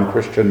postmodern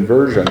Christian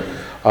version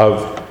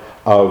of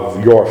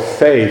your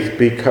faith,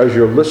 because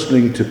you're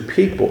listening to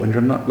people and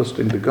you're not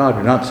listening to God.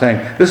 You're not saying,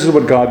 this is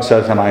what God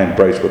says and I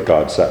embrace what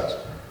God says.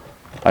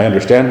 I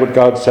understand what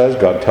God says.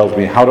 God tells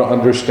me how to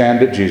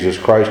understand it. Jesus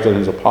Christ and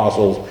his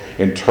apostles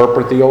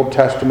interpret the Old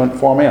Testament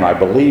for me, and I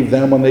believe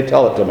them when they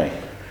tell it to me.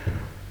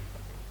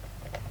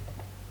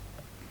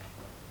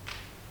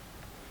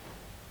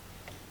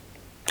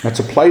 It's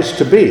a place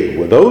to be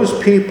where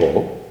those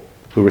people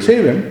who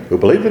receive him, who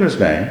believe in his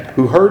name,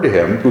 who heard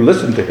him, who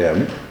listened to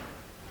him,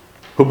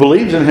 who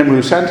believes in him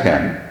who sent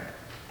him,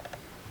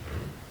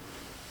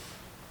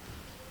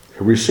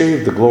 who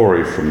received the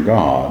glory from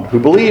God, who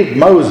believed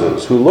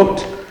Moses, who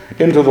looked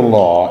into the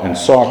law and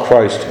saw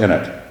Christ in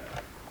it.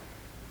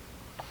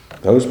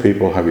 Those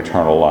people have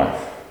eternal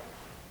life.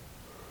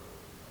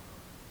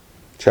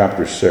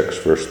 Chapter 6,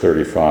 verse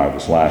 35,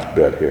 this last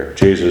bit here.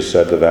 Jesus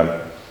said to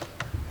them,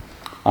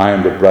 I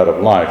am the bread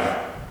of life.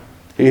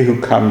 He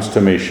who comes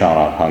to me shall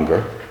not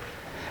hunger,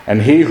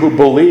 and he who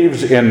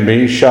believes in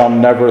me shall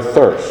never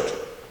thirst.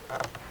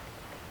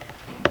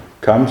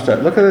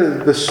 Look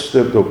at this,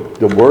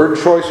 the word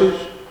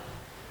choices.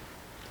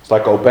 It's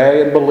like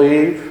obey and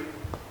believe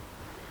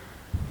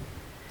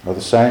are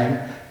the same.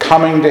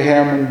 Coming to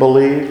him and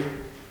believe.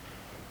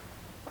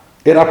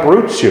 It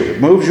uproots you.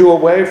 It moves you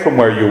away from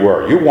where you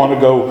were. You want to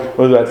go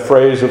with that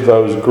phrase of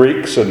those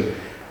Greeks, and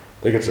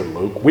I think it's in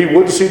Luke, we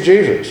would see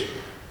Jesus.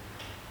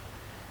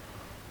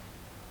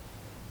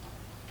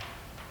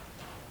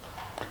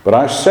 But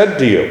I said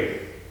to you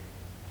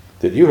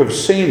that you have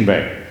seen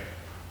me,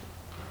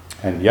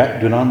 and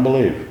yet do not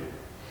believe.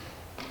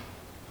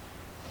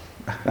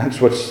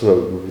 That's what's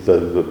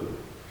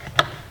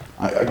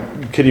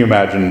can you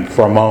imagine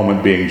for a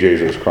moment being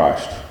Jesus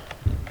Christ?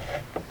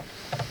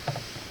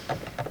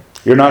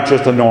 You're not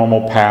just a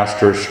normal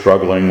pastor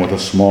struggling with a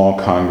small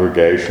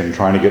congregation,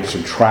 trying to get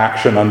some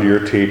traction under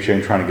your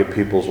teaching, trying to get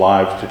people's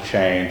lives to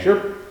change.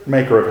 You're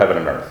maker of heaven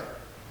and earth.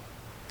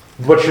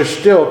 But you're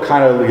still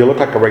you look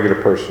like a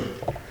regular person.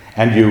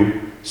 And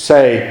you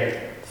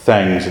say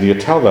things and you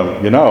tell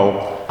them,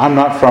 I'm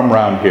not from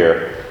around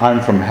here. I'm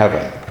from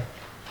heaven.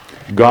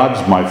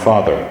 God's my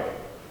Father.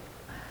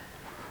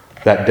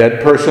 That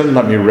dead person,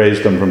 let me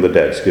raise them from the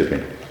dead,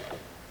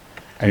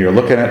 And you're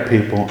looking at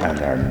people and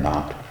they're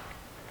not.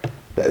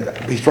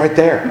 He's right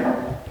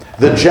there.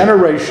 The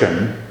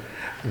generation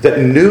that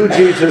knew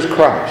Jesus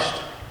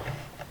Christ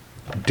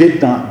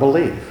did not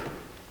believe.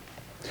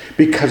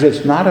 Because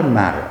it's not a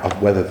matter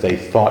of whether they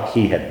thought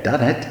he had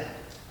done it.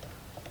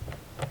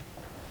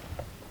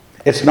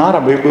 It's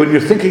not when you're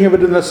thinking of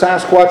it in the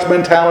Sasquatch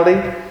mentality,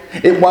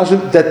 it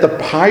wasn't that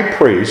the high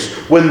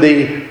priest, when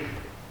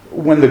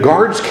the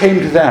guards came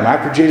to them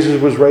after Jesus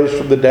was raised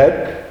from the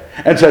dead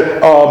and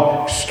said,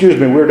 excuse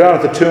me, we were down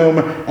at the tomb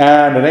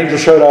and an angel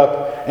showed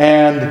up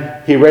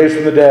and he raised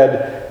from the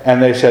dead,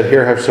 and they said,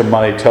 here, have some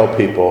money, tell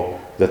people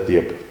that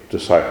the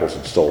disciples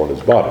had stolen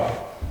his body.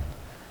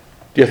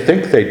 Do you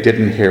think they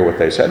didn't hear what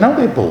they said? No,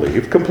 they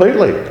believed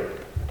completely.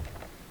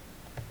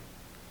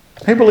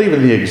 They believe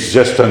in the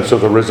existence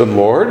of the risen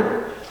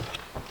Lord.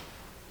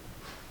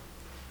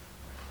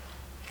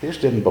 They just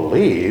didn't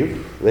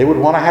believe they would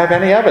want to have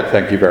any of it,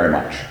 thank you very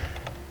much.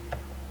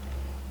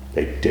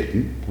 They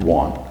didn't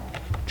want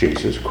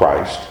Jesus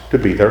Christ to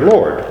be their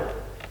Lord.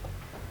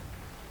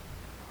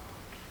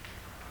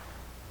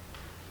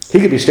 He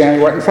could be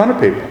standing right in front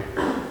of people.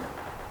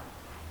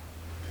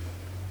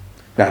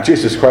 Now,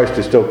 Jesus Christ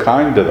is still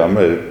kind to them.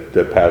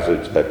 The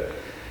passage that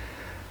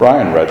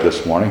Brian read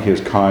this morning, he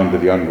is kind to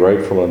the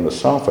ungrateful and the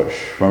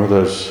selfish. Remember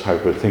those, I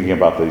was thinking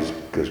about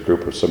this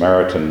group of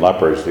Samaritan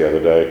lepers the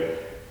other day.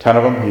 10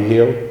 of them he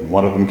healed, and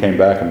one of them came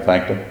back and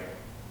thanked him.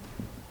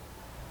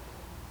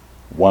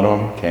 One of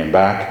them came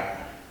back.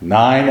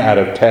 9 out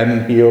of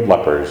 10 healed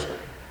lepers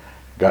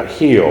got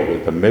healed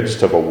in the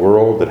midst of a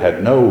world that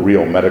had no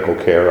real medical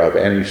care of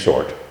any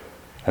sort.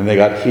 And they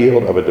got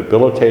healed of a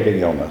debilitating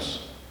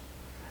illness.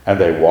 And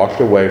they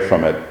walked away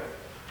from it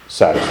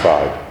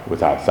satisfied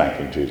without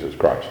thanking Jesus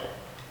Christ.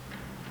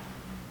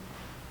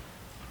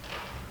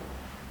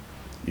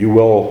 You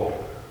will,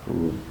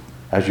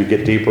 as you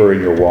get deeper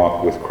in your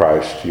walk with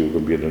Christ, you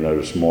will begin to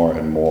notice more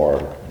and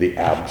more the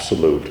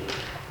absolute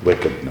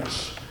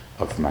wickedness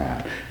of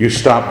man. You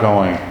stop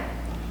going,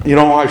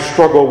 I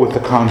struggle with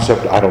the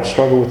concept. I don't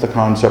struggle with the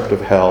concept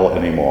of hell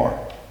anymore.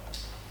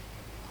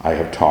 I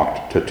have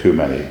talked to too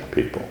many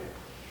people.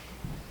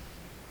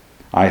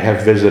 I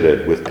have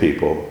visited with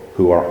people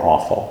who are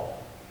awful.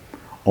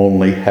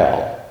 Only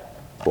hell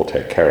will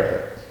take care of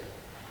it.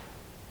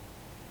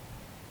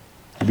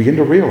 You begin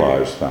to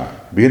realize that.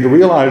 You begin to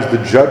realize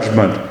the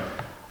judgment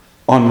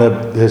on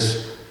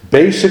this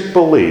basic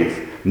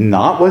belief.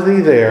 Not was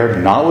he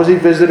there, not was he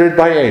visited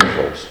by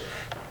angels,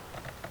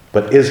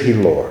 but is he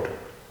Lord?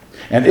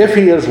 And if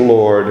he is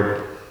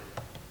Lord,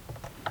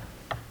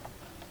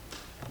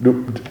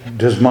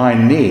 does my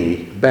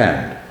knee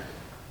bend?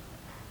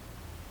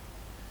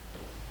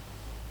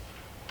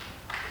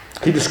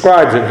 He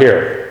describes it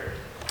here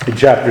in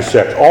chapter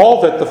 6.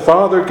 All that the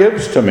Father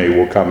gives to me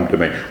will come to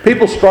me.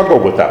 People struggle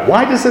with that.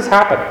 Why does this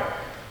happen?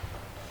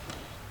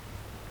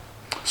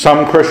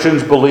 Some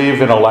Christians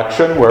believe in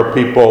election, where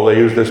they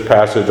use this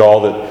passage,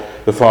 all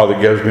that the Father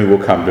gives me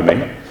will come to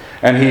me.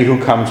 And he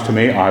who comes to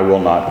me I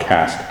will not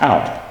cast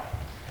out.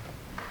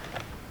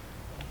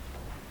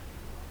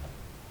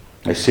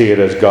 I see it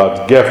as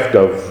God's gift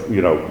of,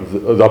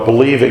 the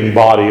believing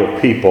body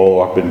of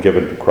people have been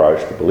given to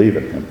Christ to believe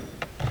in him.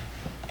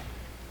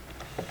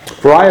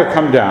 For I have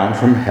come down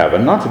from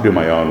heaven, not to do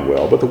my own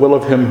will, but the will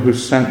of him who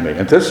sent me.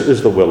 And this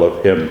is the will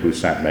of him who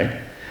sent me,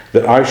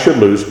 that I should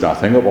lose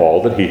nothing of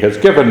all that he has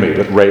given me,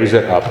 but raise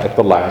it up at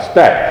the last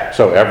day.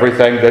 So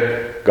everything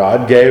that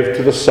God gave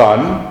to the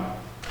Son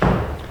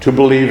to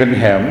believe in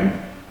him,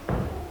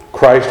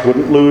 Christ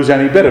wouldn't lose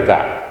any bit of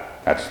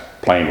that. That's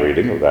plain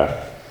reading of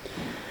that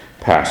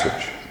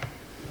passage.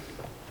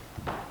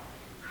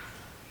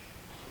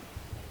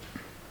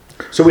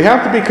 So we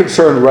have to be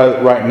concerned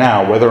right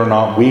now whether or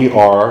not we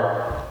are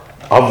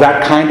of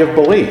that kind of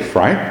belief,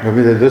 right? I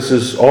mean, this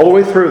is all the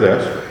way through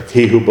this.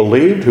 He who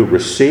believed, who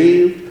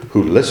received,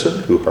 who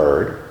listened, who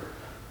heard,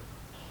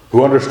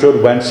 who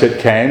understood whence it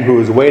came,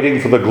 who is waiting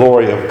for the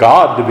glory of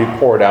God to be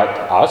poured out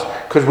to us,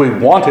 because we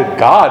wanted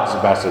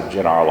God's message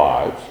in our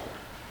lives.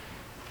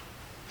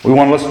 We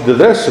want to listen to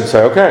this and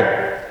say,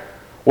 okay,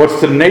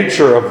 what's the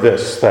nature of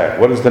this thing?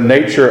 What is the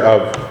nature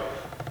of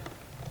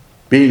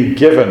being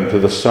given to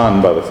the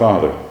Son by the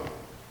Father?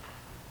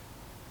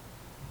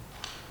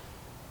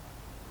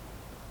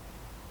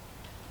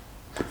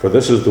 For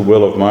this is the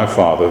will of my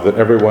Father, that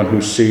everyone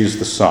who sees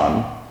the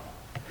Son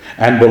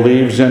and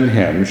believes in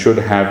him should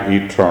have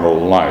eternal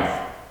life.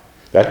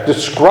 That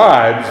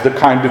describes the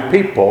kind of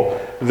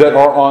people that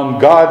are on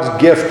God's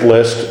gift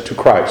list to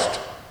Christ.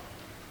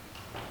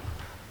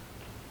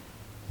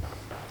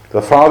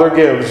 The Father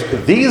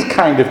gives these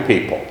kind of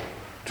people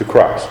to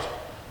Christ.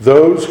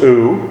 Those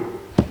who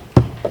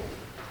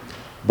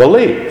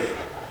believe.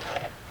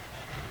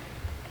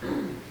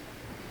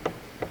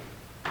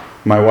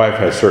 My wife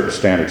has certain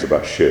standards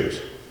about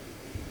shoes.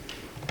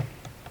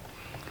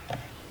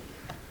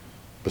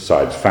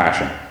 Besides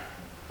fashion.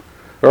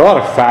 There are a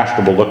lot of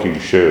fashionable looking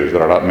shoes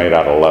that are not made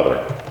out of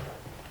leather.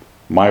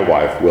 My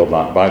wife will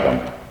not buy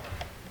them.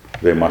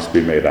 They must be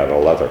made out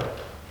of leather.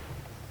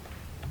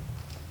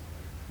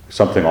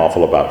 Something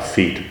awful about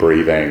feet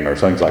breathing or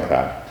things like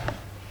that.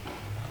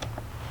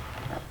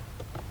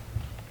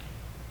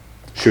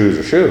 Shoes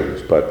are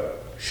shoes,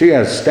 but she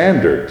has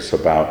standards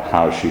about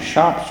how she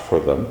shops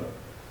for them.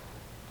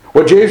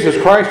 What Jesus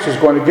Christ is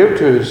going to give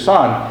to his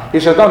Son, he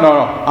says, no,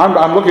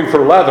 I'm looking for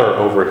leather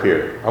over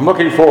here. I'm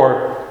looking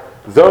for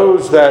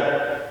those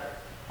that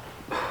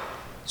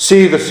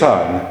see the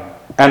Son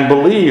and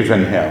believe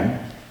in him.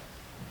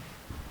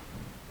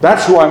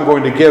 That's who I'm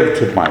going to give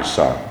to my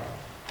Son.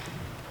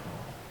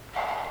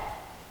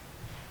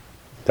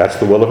 That's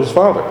the will of his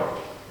Father.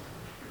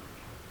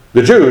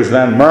 The Jews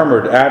then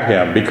murmured at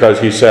him because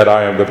he said,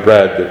 I am the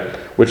bread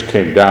which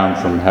came down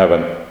from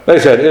heaven. They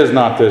said, is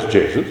not this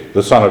Jesus,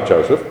 the son of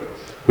Joseph,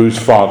 whose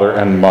father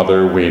and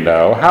mother we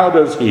know? How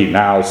does he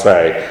now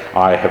say,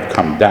 I have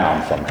come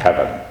down from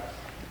heaven?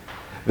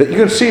 That you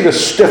can see the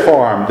stiff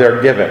arm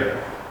they're giving.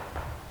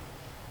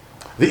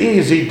 The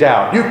easy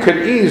doubt. You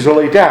can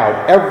easily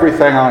doubt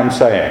everything I'm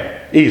saying.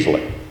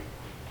 Easily.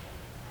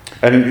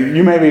 And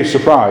you may be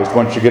surprised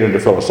once you get into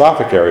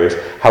philosophic areas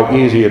how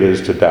easy it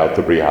is to doubt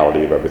the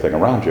reality of everything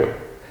around you.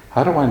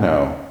 How do I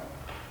know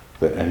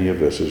that any of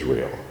this is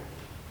real?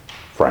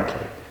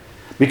 Frankly.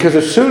 Because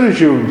as soon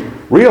as you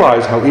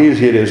realize how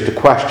easy it is to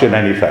question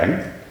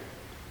anything,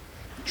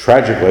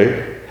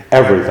 tragically,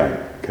 everything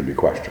can be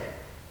questioned.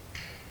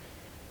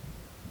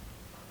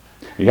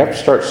 You have to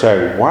start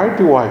saying, why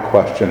do I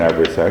question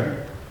everything?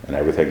 And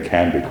everything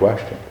can be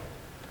questioned.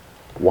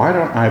 Why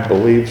don't I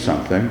believe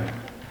something?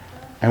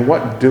 And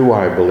what do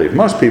I believe?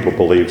 Most people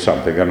believe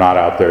something. They're not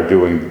out there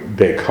doing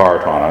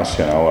Descartes on us,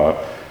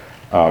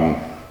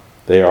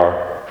 they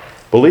are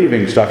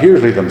believing stuff,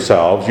 usually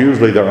themselves,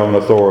 usually their own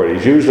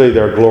authorities, usually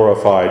their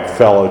glorified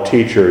fellow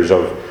teachers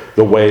of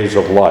the ways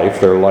of life,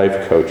 their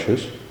life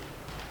coaches.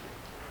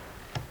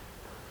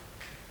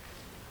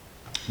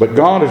 But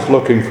God is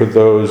looking for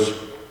those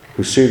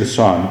who see the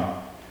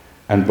Son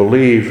and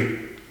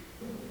believe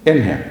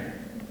in him.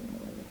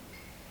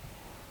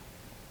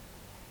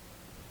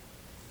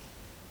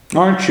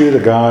 Aren't you the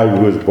guy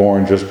who was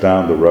born just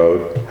down the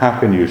road? How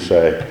can you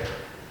say,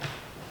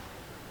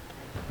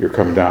 you're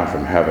coming down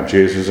from heaven?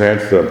 Jesus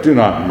answered them, do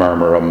not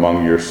murmur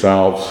among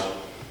yourselves.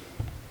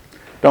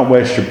 Don't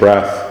waste your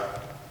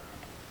breath.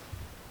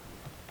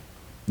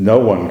 No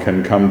one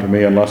can come to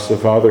me unless the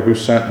Father who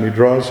sent me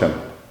draws him.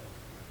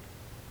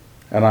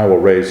 And I will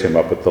raise him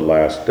up at the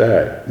last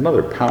day.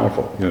 Another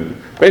powerful,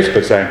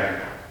 basically saying,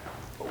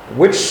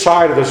 which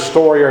side of the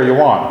story are you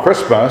on?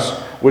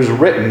 Christmas was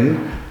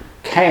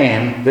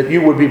came that you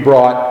would be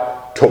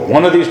brought to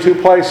one of these two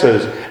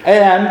places,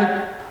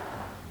 and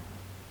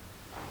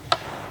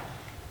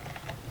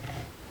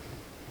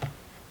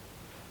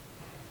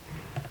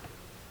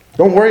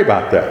don't worry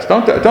about this.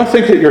 Don't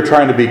think that you're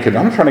trying to be. I'm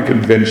not trying to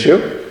convince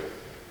you.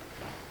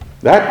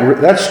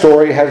 That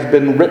story has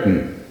been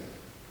written.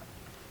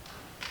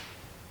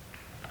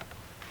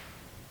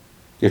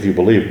 If you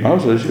believe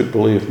Moses, you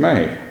believe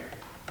me.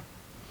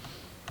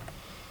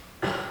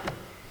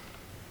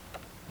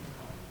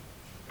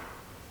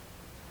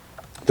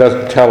 It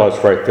doesn't tell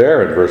us right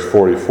there in verse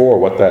 44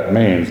 what that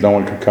means. No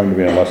one can come to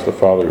me unless the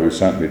Father who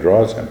sent me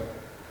draws him.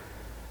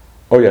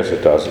 Oh yes,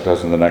 it does. It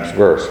does in the next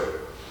verse.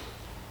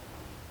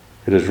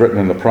 It is written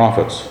in the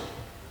prophets,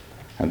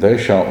 and they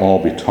shall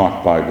all be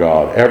taught by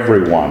God.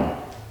 Everyone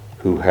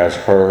who has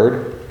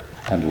heard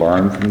and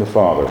learned from the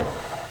Father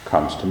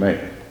comes to me.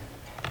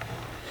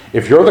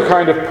 If you're the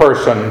kind of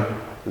person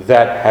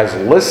that has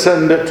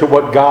listened to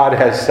what God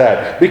has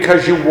said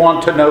because you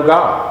want to know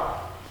God,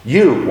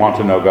 you want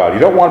to know God. You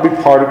don't want to be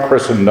part of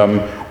Christendom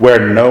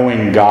where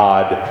knowing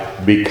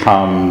God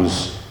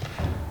becomes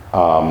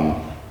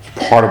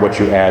part of what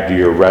you add to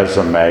your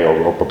resume,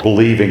 or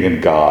believing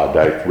in God.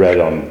 I read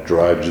on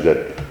Drudge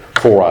that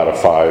 4 out of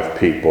 5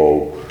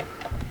 people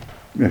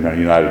in the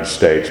United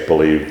States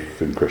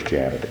believe in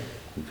Christianity.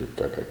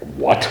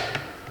 What?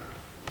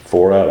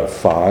 4 out of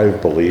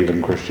 5 believe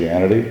in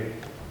Christianity?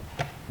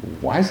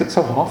 Why is it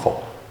so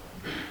awful?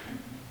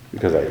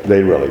 Because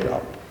they really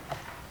don't.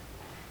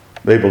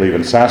 They believe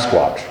in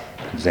Sasquatch.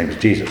 His name is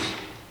Jesus.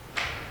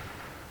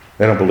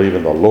 They don't believe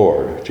in the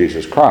Lord,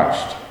 Jesus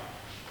Christ.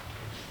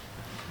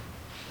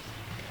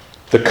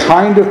 The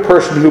kind of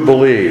person who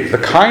believes, the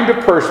kind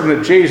of person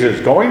that Jesus,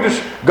 going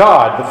to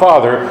God the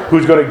Father,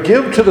 who's going to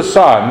give to the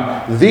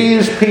Son,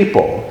 these elect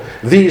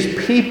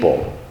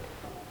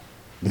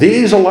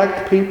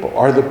people,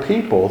 are the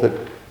people that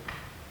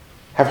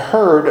have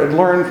heard and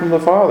learned from the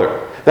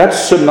Father.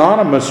 That's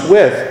synonymous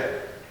with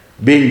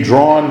being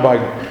drawn by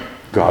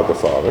God the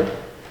Father.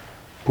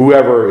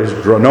 Whoever is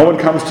drawn, no one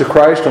comes to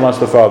Christ unless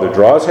the Father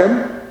draws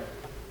him.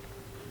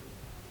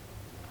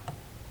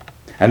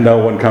 And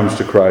no one comes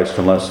to Christ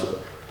unless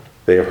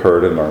they have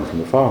heard and learned from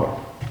the Father.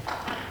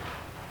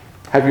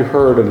 Have you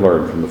heard and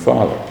learned from the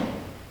Father?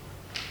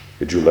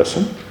 Did you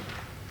listen?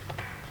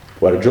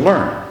 What did you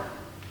learn?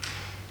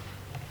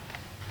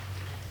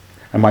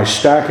 Am I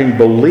stacking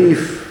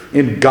belief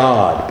in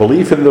God,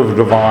 belief in the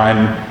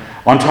divine,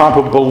 on top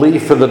of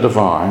belief in the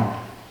divine?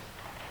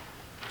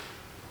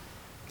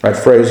 That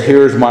phrase,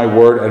 hears my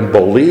word and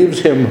believes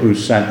him who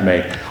sent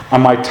me.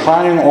 Am I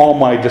tying all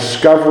my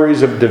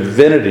discoveries of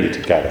divinity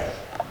together?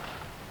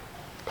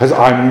 Because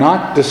I'm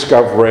not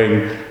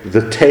discovering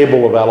the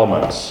table of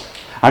elements.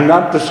 I'm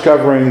not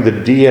discovering the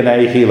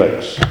DNA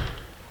helix.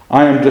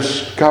 I am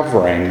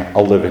discovering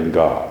a living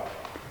God.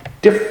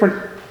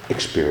 Different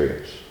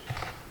experience.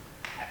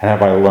 And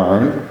have I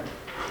learned?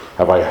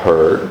 Have I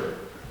heard?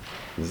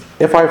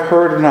 If I've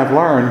heard and I've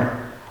learned,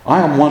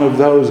 I am one of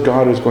those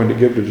God is going to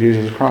give to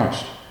Jesus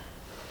Christ.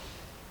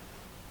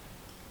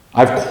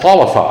 I've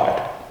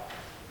qualified.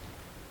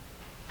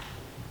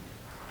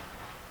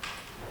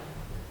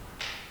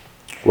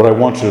 What I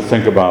want you to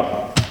think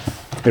about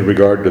in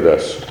regard to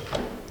this,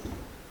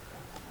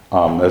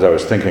 as I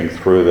was thinking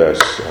through this,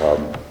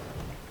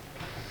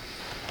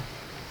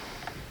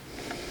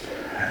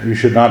 you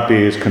should not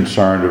be as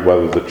concerned with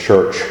whether the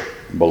church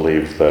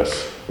believes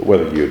this, but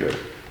whether you do.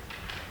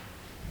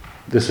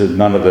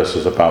 None of this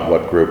is about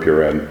what group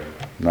you're in.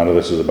 None of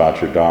this is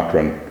about your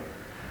doctrine.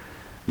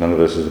 None of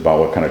this is about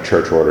what kind of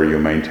church order you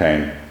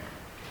maintain.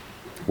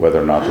 Whether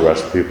or not the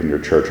rest of the people in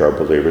your church are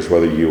believers,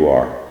 whether you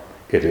are.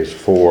 It is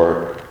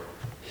for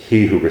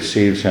he who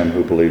receives him,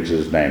 who believes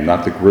his name.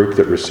 Not the group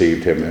that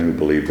received him and who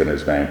believed in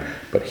his name,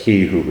 but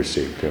he who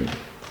received him.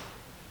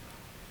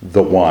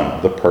 The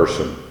one, the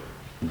person.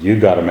 You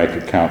got to make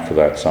account for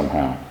that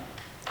somehow.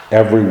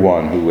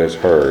 Everyone who has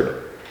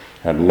heard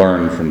and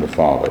learned from the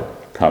Father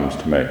comes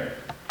to me.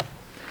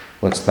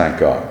 Let's thank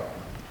God.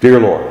 Dear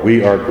Lord,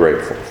 we are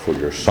grateful for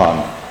your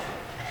Son,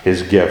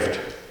 his gift,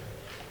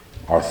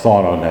 our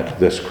thought on it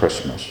this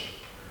Christmas,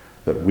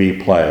 that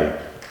we play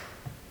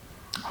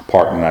a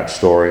part in that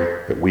story,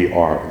 that we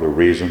are the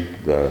reason,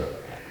 the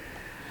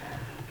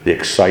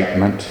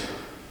excitement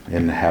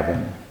in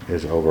heaven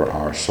is over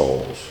our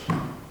souls.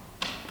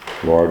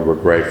 Lord, we're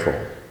grateful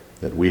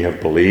that we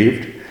have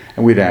believed,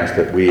 and we'd ask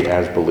that we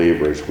as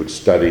believers would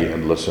study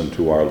and listen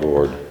to our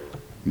Lord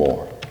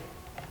more.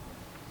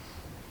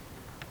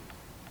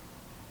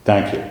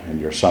 Thank you.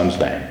 In your Son's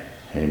name,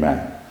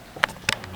 amen.